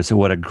signature artist, and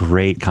what a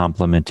great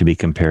compliment to be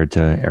compared to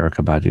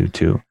Erykah Badu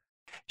too.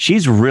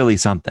 She's really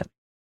something,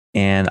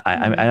 and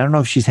I don't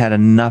know if she's had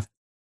enough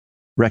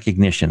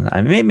recognition.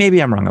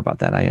 Maybe I'm wrong about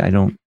that. I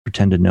don't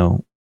pretend to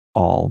know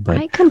all, but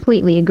I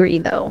completely agree,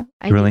 though.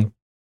 Really?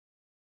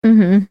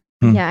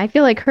 Yeah, I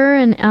feel like her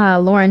and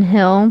Lauryn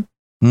Hill,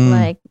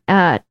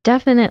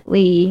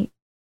 definitely.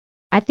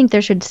 I think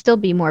there should still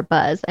be more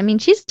buzz. I mean,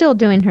 she's still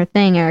doing her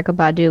thing, Erykah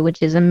Badu,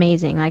 which is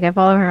amazing. Like, I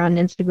follow her on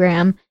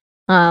Instagram,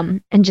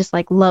 and just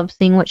like love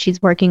seeing what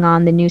she's working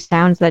on, the new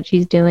sounds that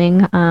she's doing.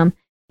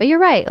 But you're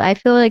right. I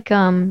feel like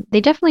they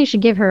definitely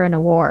should give her an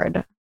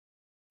award,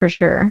 for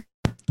sure.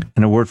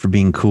 An award for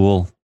being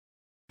cool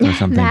or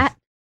something. That,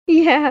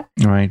 yeah.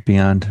 All right,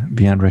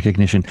 beyond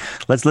recognition.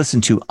 Let's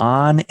listen to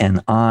On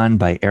and On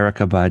by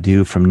Erykah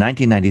Badu from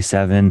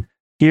 1997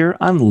 here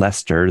on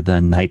Lester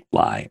the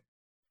Nightfly.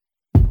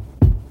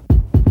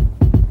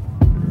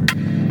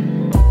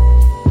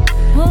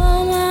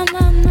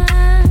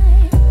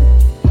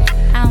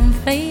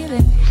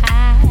 Feeling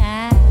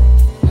high,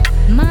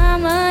 my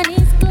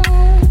money's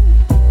gone,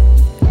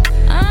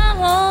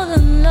 I'm all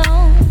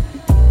alone,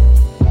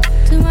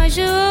 too much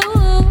to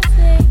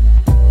say,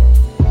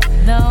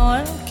 the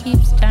world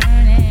keeps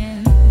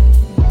turning,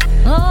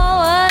 oh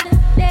what a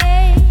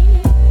day,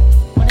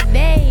 what a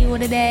day,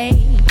 what a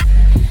day,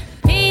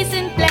 peace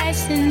and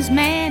blessings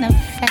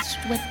manifest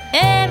with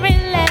every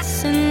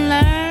lesson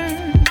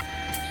learned,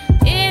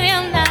 if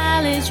your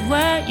knowledge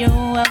were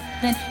your wealth,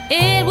 then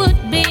it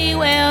would be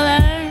well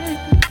earned.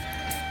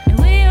 And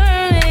we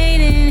were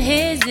made in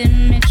His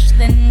image,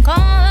 then call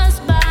us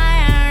by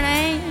our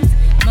names.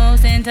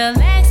 Most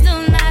intellects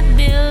do not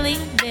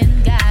believe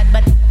in God,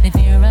 but they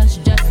fear us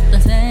just the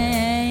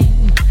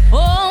same.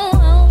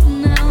 Oh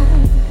no,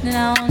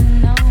 no,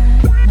 no.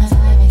 My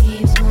life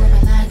keeps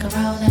moving like a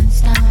rolling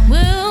stone.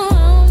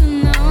 Oh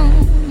no,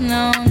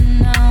 no,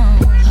 no.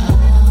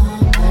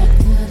 Oh, back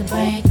to the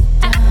break.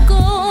 I go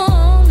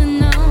on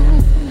and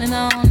on and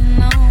on.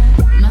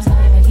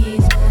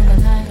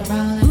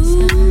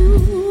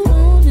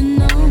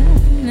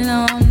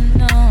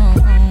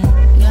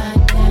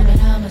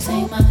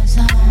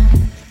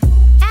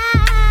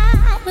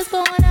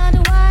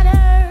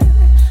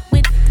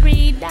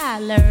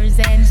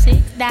 And 6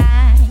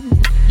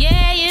 dimes.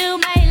 Yeah, you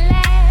may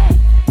laugh,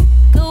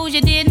 'cause you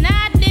did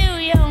not do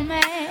your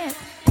math.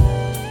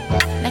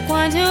 Like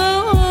 1,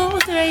 2,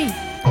 3.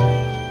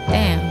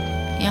 Damn,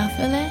 y'all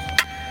feel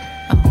that?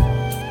 Oh.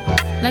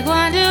 Like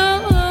 1,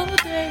 2,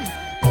 3.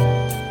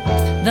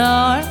 The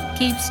world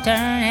keeps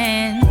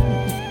turning.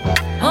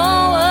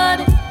 Oh, what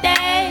a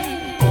day.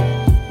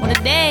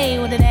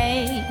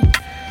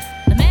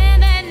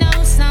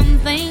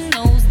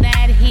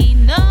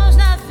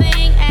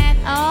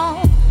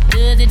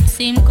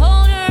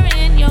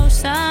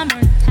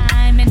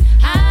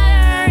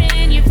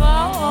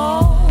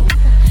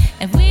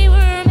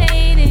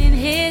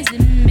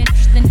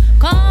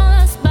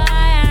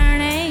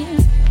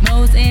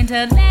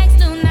 intellects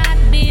do not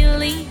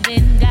believe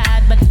in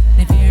God, but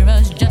they fear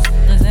us just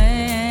the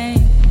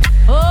same.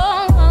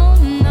 Oh, oh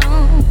no,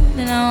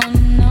 no,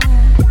 no.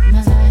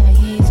 My life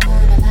keeps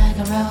moving like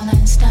a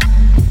rolling stone.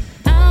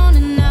 Oh, no,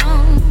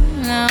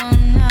 no,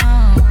 no.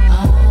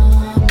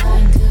 Oh, I'm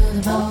going to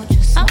the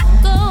vulture song.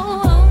 I'll go,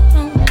 oh,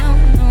 no, no,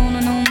 no,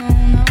 no, no,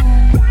 no.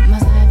 My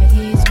life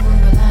keeps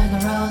moving like a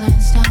rolling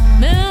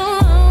stone. No,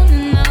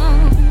 no,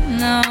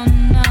 no,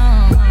 no.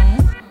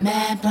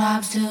 Mad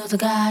props to the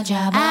God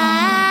job.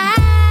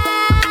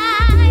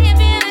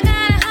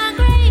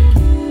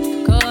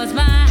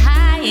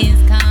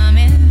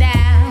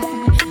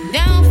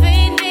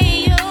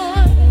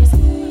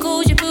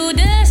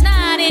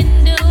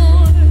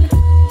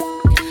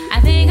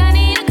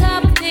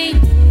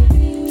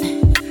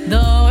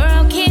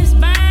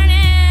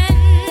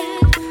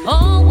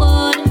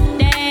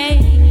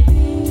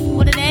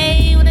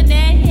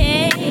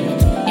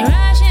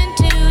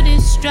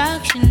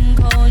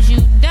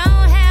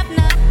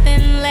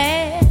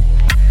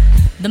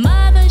 The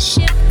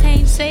mothership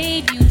can't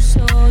save you,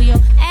 so your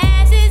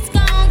ass is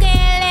gon'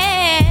 get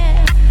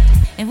left.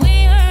 If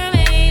we were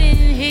made in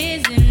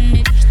his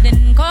image,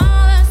 then call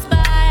us by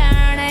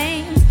our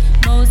names.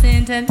 Most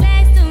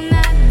intellects do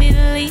not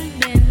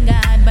believe in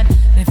God, but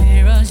they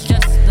fear us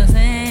just the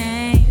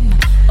same.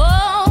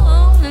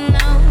 Oh, no,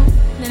 no,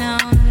 no,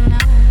 no.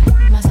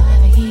 My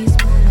side keeps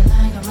moving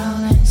like a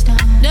rolling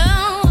stone.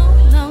 No,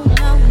 no,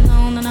 no,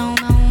 no, no, no, no,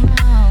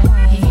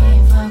 no. He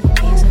can't fuck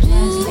with me, so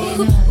just leave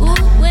it alone.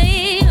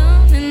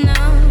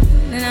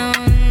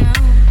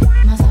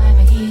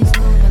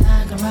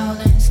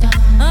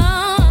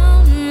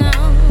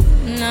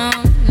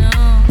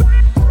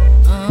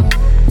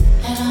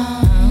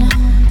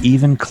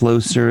 Even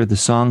Closer, the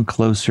song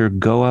Closer,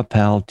 Go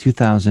Uphill,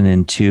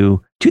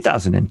 2002.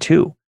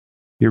 2002.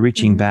 You're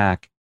reaching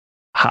back.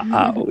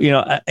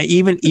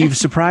 Even you've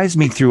surprised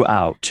me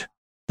throughout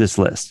this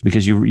list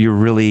because you're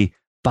really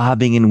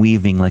bobbing and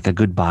weaving like a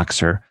good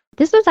boxer.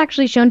 This was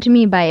actually shown to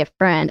me by a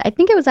friend. I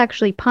think it was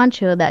actually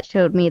Pancho that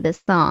showed me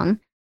this song.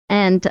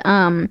 And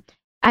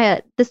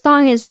the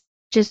song is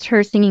just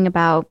her singing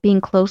about being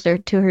closer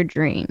to her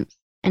dreams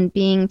and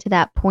being to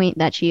that point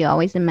that she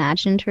always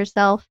imagined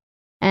herself.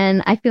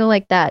 And I feel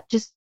like that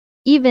just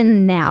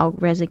even now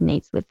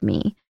resonates with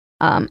me.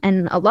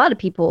 And a lot of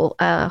people,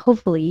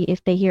 hopefully,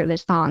 if they hear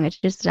this song, it's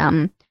just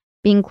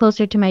being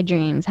closer to my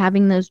dreams,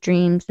 having those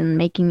dreams and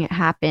making it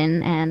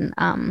happen.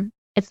 And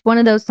it's one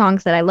of those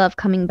songs that I love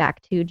coming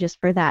back to just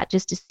for that,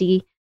 just to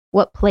see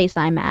what place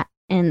I'm at.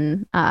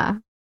 And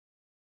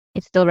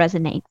it still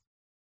resonates.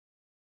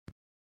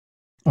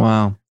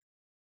 Wow.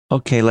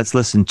 Okay, let's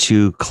listen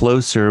to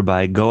Closer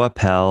by Go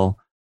Uphill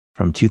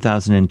from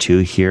 2002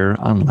 here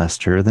on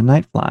Lester the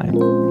Nightfly.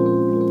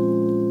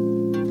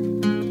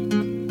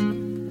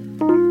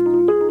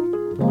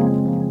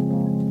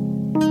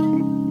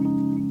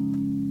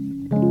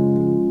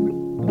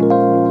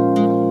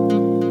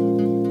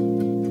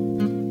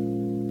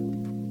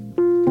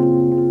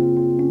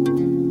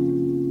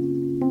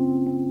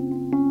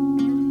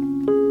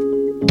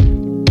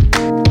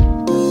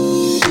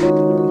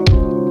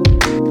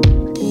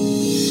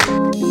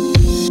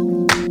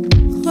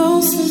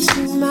 Closer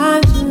to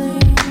my dream.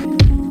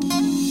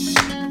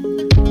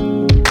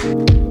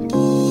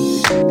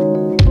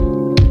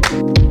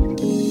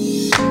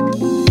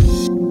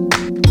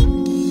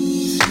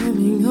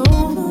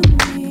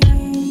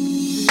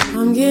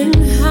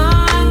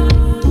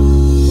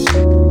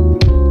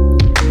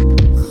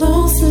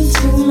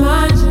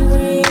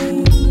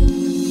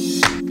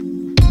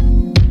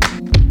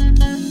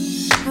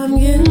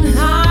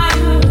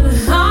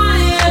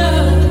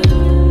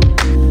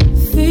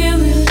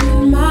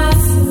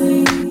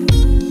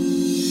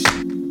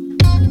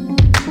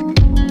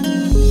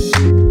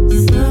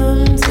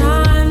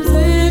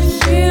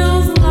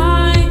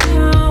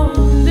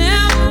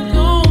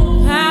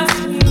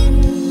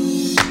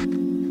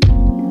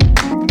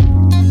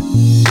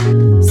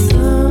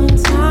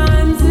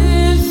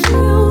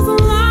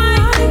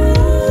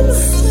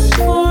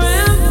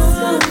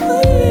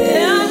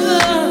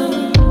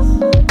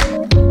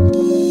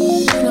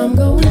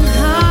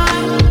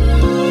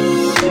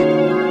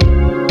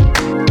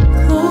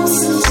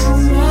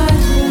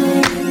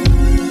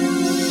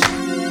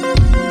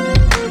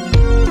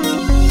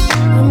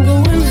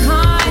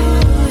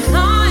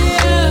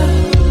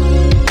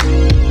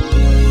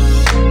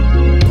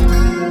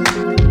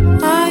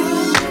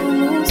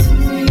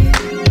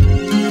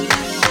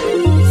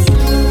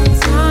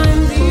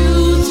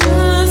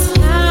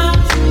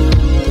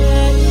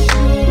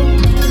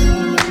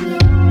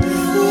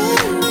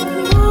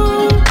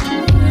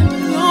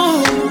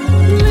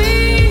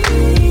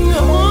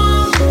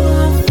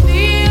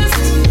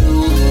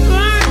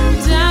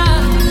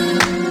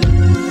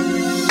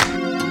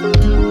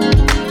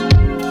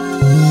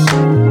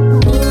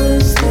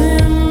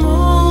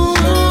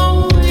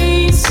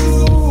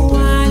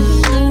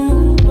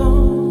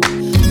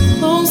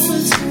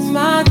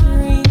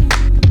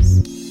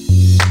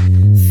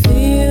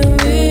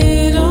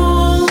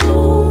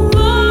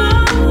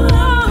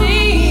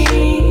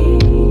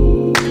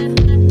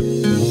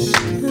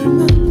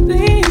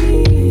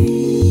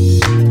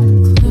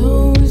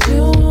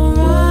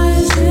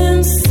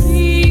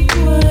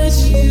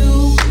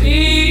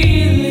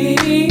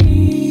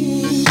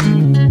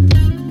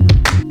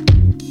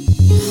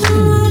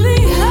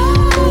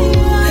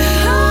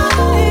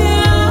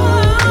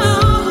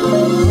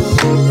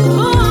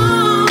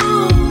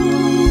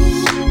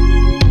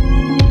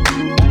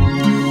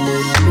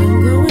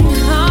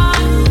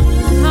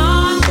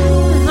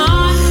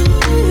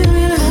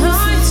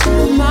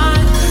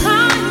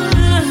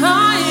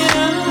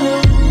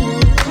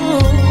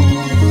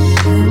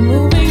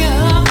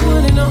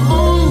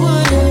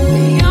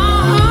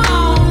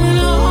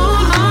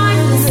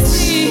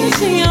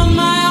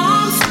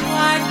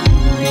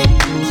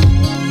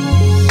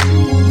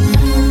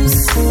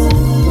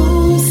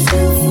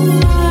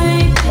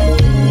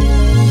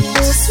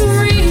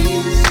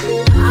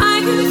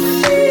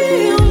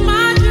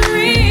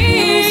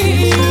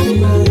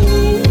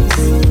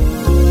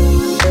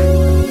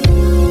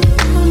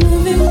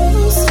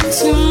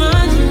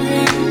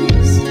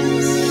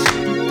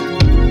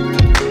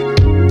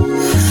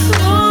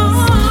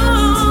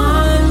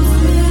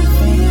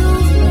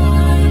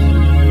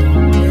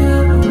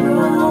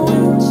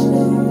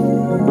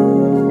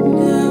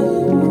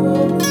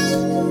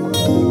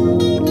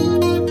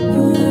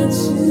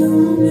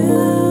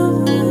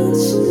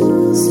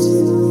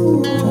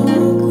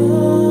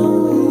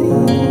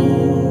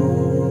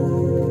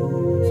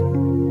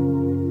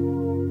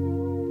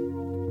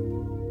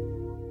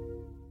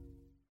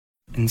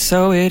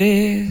 so it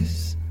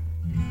is,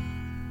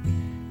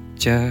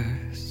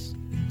 just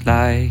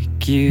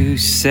like you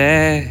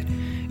said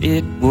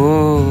it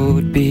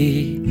would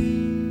be.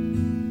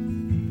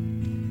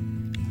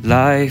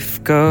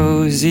 Life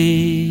goes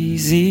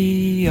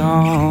easy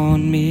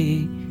on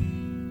me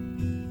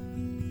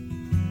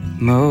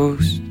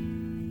most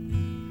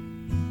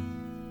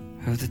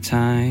of the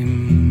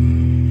time.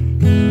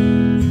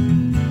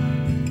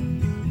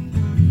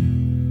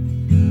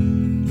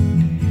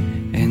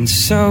 And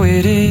so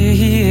it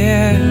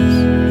is,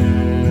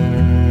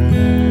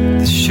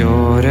 the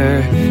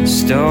shorter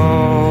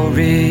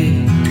story.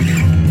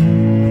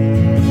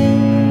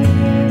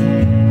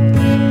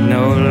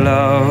 No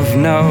love,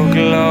 no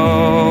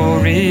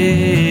glory.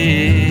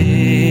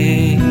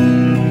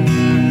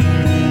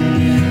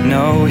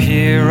 No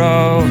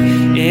hero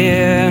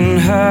in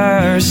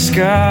her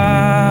sky.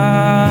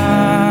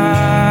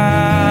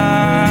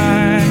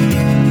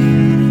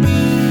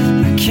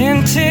 I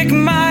can't take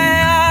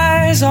my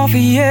eyes off of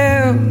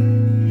you.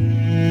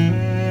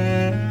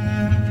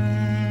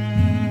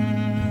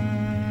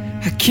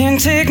 I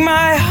can't take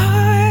my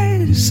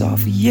eyes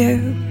off of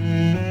you.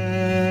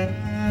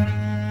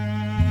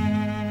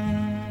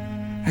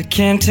 I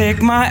can't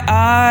take my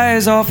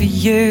eyes off of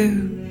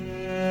you.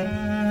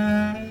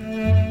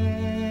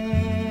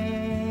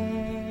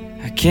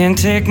 I can't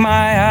take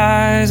my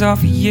eyes off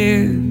of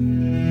you.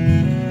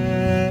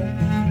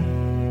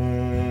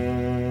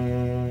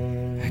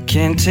 I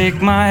can't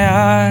take my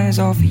eyes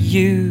off of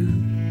you.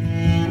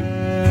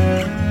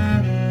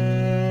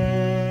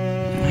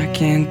 I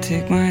can't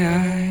take my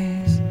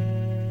eyes.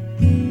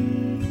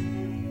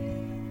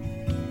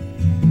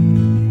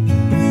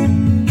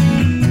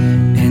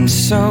 And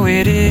so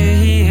it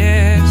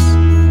is,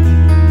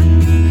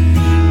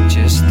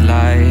 just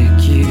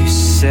like you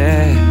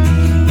said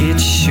it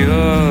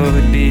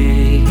should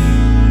be.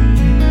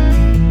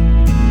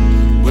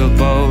 We'll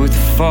both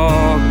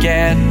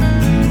forget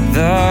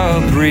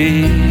the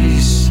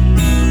breeze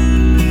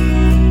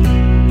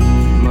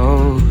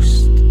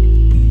most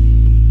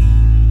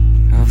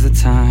of the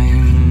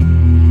time.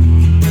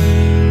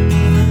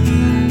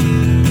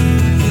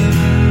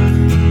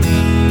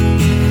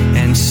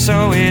 And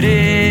so it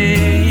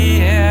is,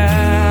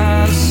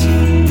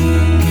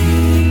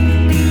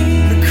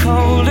 the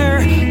colder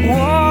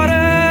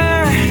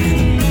water,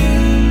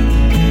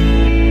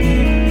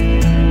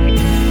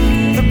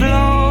 the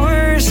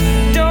blower's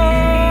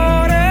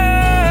daughter,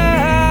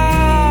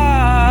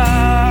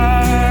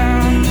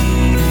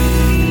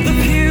 the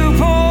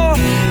pupil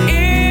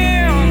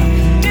in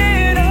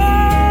dinner.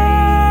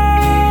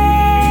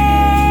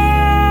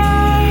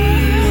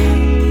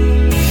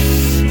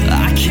 I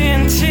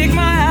can't take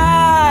my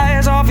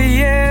eyes off of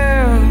you.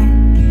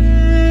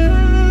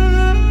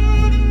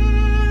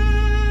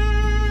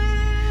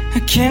 I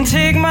can't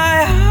take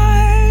my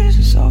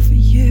eyes off of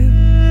you.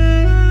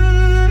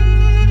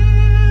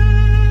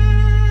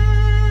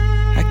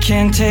 I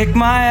can't take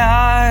my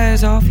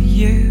eyes off of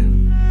you.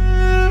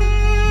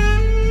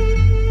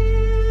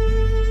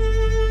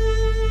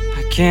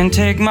 I can't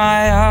take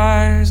my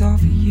eyes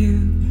off of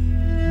you.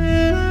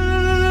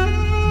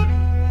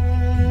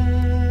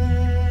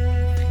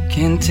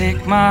 Can't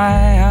take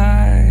my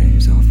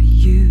eyes off of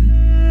you.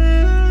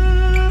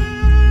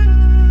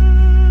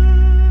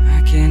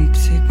 I can't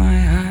take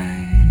my eyes.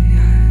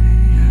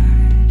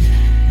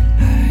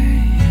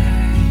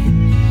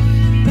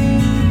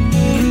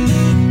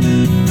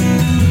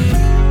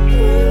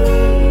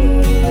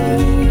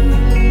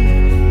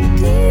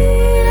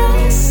 Did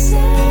I say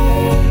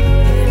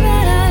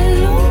that I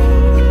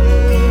love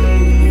you?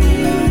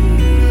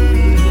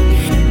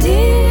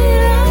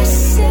 Did I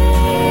say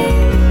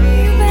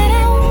that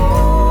I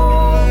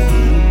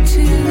want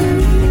to?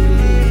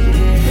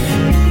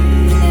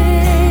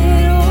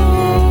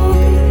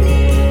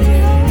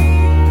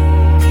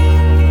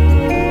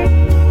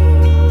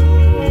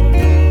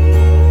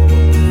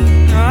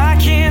 I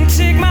can't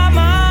take my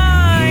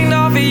mind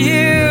off of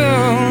you.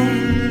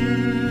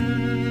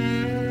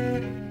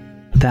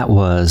 That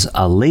was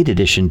a late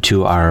addition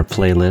to our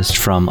playlist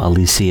from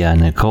Alicia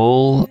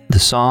Nicole. The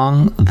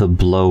song, The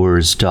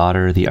Blower's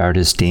Daughter, the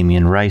artist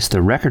Damien Rice,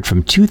 the record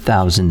from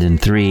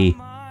 2003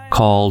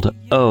 called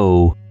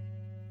Oh.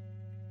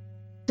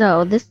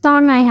 So this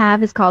song I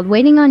have is called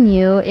Waiting on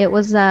You. It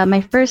was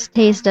my first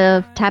taste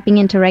of tapping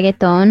into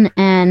reggaeton,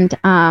 and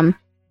I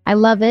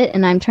love it,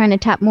 and I'm trying to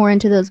tap more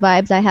into those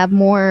vibes. I have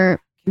more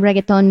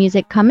reggaeton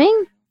music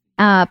coming,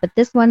 but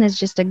this one is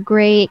just a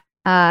great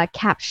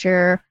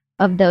capture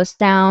of those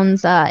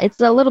sounds.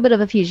 It's a little bit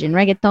of a fusion,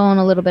 reggaeton,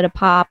 a little bit of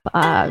pop,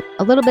 a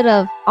little bit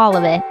of all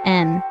of it,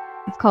 and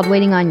it's called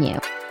Waiting on You.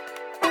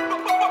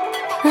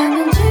 I've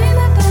been dreaming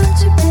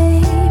about you,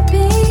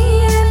 baby.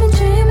 I've been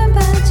dreaming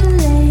about you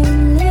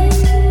lately.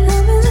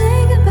 I've been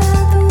thinking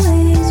about the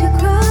ways you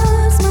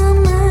cross my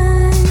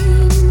mind.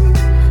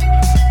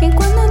 Y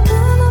cuando tú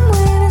me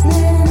mueves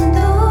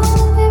lento,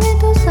 baby,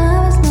 tú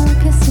sabes lo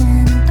que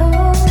siento.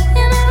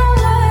 And I don't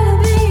wanna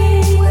be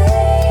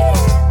waiting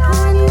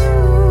on you.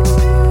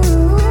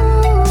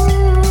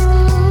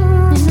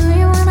 You know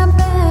you wanna,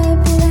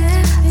 baby.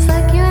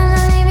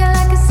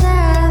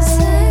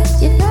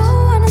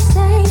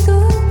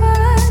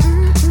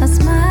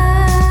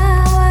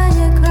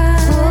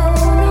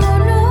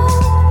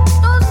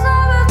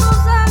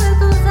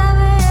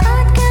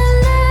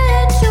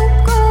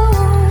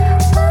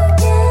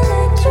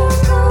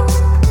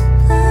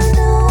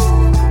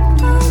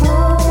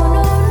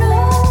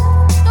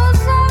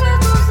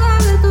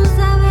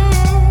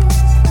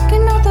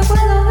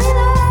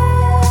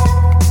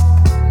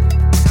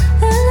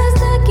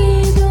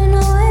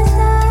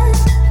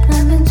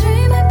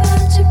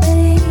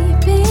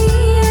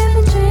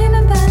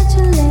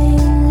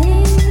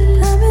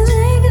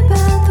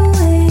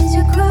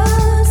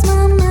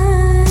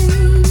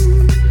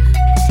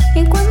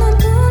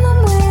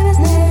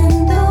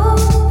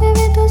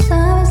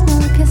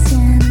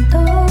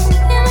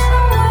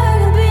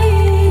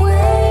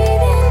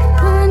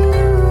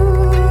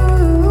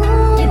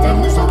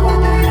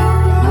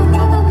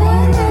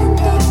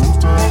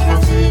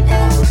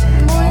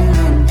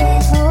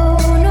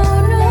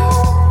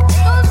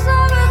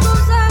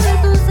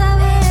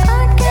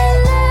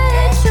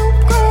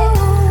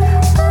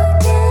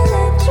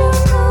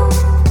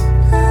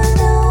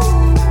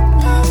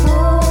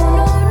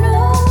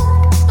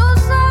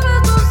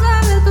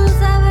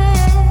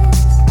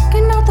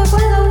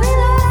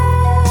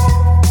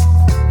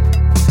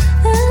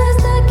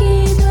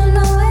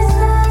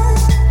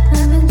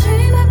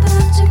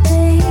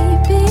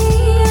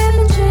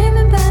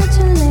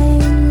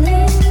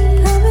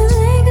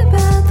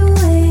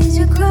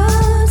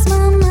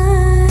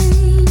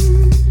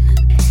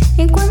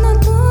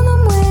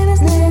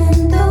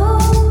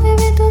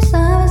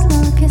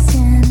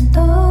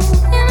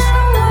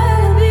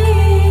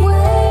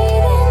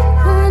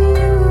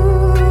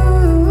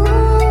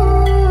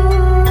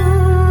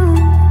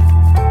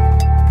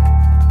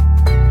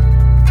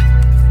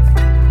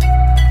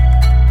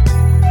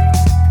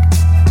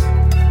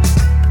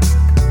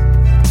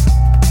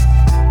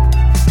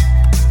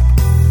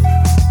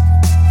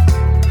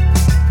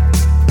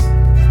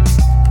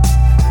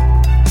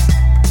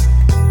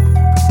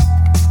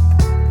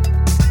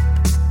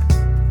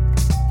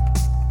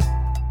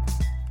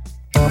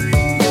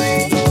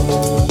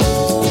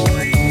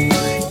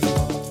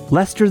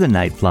 Lester the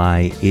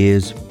Nightfly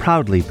is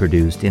proudly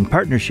produced in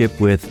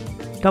partnership with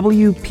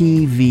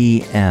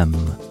WPVM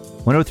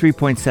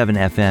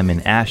 103.7 FM in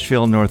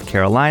Asheville, North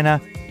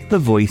Carolina, the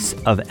voice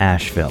of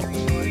Asheville.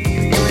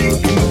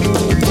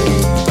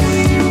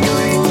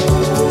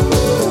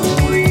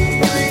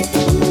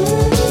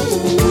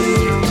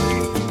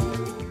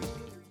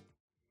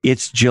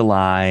 It's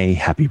July.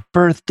 Happy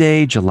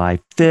birthday, July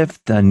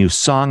 5th. A new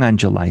song on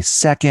July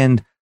 2nd.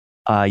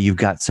 You've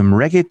got some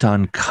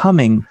reggaeton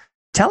coming.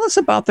 Tell us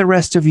about the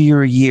rest of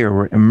your year.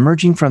 We're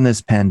emerging from this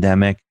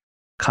pandemic.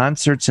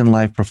 Concerts and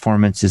live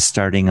performances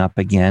starting up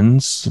again,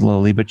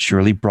 slowly but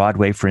surely.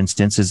 Broadway, for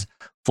instance, is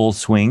full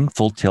swing,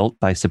 full tilt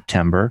by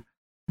September.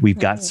 We've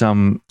got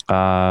some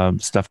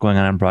stuff going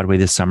on Broadway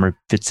this summer,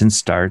 fits and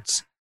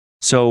starts.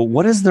 So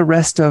what does the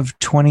rest of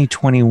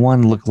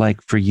 2021 look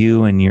like for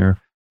you and your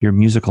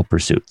musical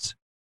pursuits?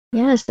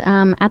 Yes,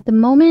 at the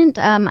moment,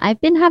 I've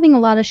been having a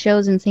lot of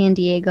shows in San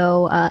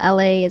Diego.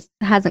 LA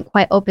hasn't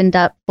quite opened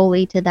up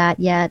fully to that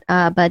yet,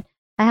 but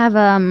I have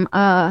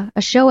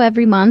a show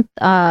every month,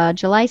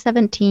 July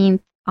 17th,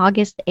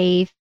 August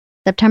 8th,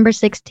 September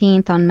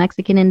 16th on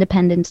Mexican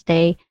Independence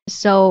Day.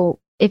 So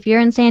if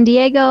you're in San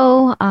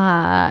Diego,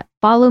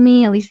 follow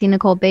me, Alicia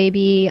Nicole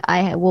Baby.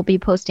 I will be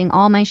posting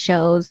all my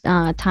shows,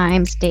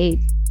 times,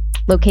 dates,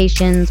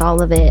 locations,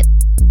 all of it.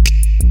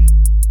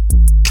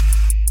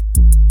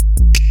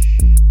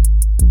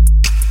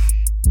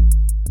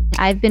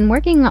 I've been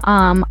working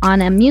on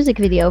a music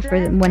video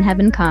for When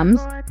Heaven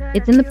Comes.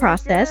 It's in the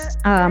process,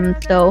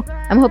 so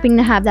I'm hoping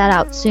to have that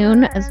out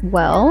soon as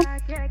well.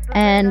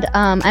 And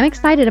I'm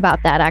excited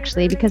about that,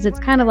 actually, because it's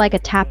kind of like a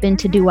tap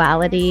into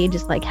duality,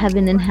 just like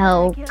heaven and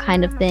hell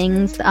kind of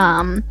things.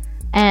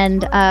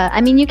 And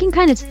I mean, you can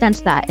kind of sense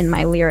that in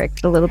my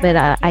lyrics a little bit,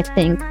 I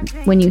think,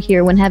 when you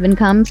hear When Heaven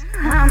Comes.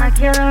 I'm a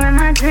killer in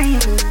my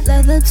dreams.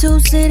 Leather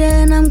two-seater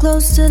and I'm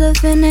close to the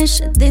finish.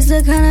 These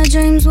the kind of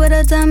dreams where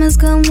the diamonds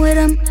come with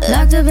them.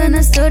 Locked up in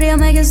the studio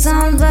making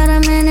songs by the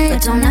minute.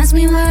 But don't ask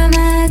me where I'm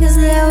at, cause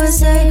they always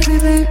say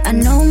creeping. I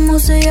know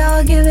most of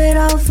y'all give it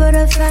all for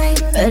the fame,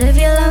 but if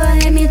you love or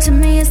hate me, to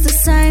me it's the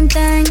same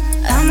thing.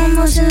 I'm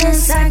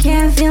emotionless, I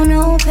can't feel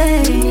no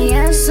pain.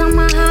 Yes, I'm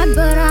a heart,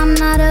 but I'm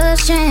not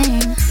ashamed.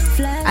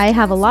 I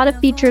have a lot of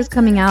features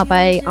coming out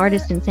by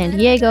artists in San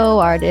Diego,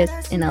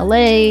 artists in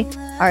LA,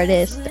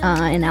 artists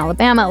in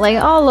Alabama, like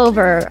all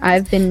over.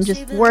 I've been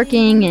just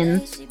working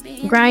and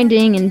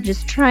grinding and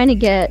just trying to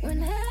get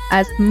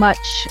as much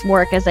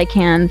work as I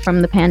can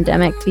from the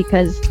pandemic,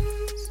 because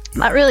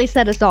that really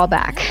set us all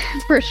back,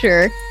 for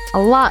sure. A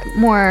lot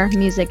more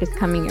music is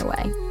coming your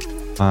way.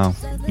 Wow.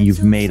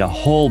 You've made a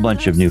whole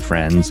bunch of new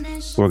friends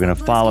who are going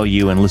to follow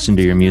you and listen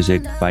to your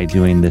music by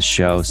doing this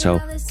show.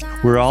 So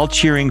we're all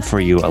cheering for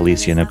you,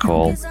 Alicia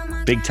Nicole.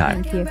 Big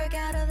time. Thank you.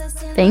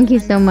 Thank you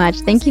so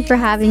much. Thank you for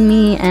having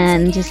me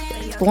and just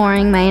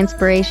exploring my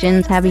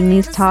inspirations, having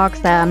these talks.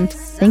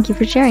 Thank you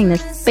for sharing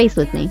this space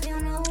with me.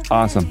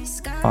 Awesome.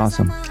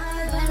 Awesome.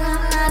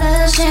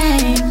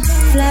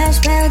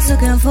 Flashbacks,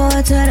 looking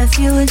forward to the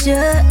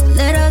future.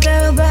 Little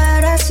girl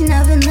bright eyes, she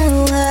never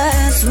knew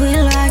her.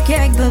 Sweet like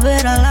cake, but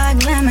bitter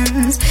like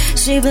lemons.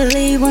 She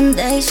believed one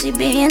day she'd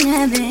be in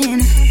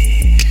heaven.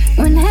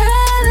 When heaven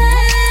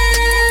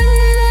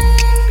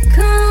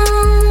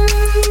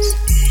comes,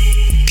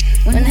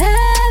 when heaven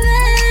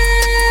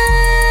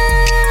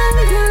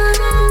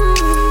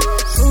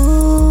comes.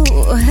 Ooh,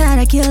 I had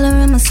a killer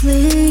in my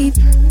sleep.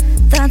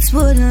 Thoughts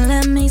wouldn't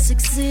let me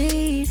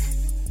succeed.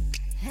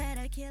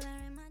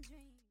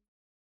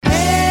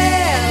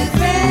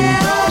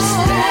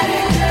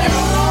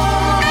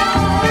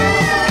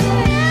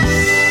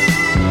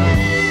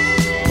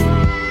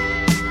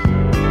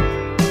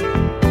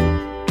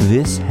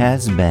 This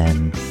has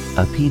been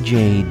a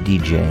PJ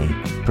DJ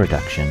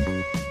production.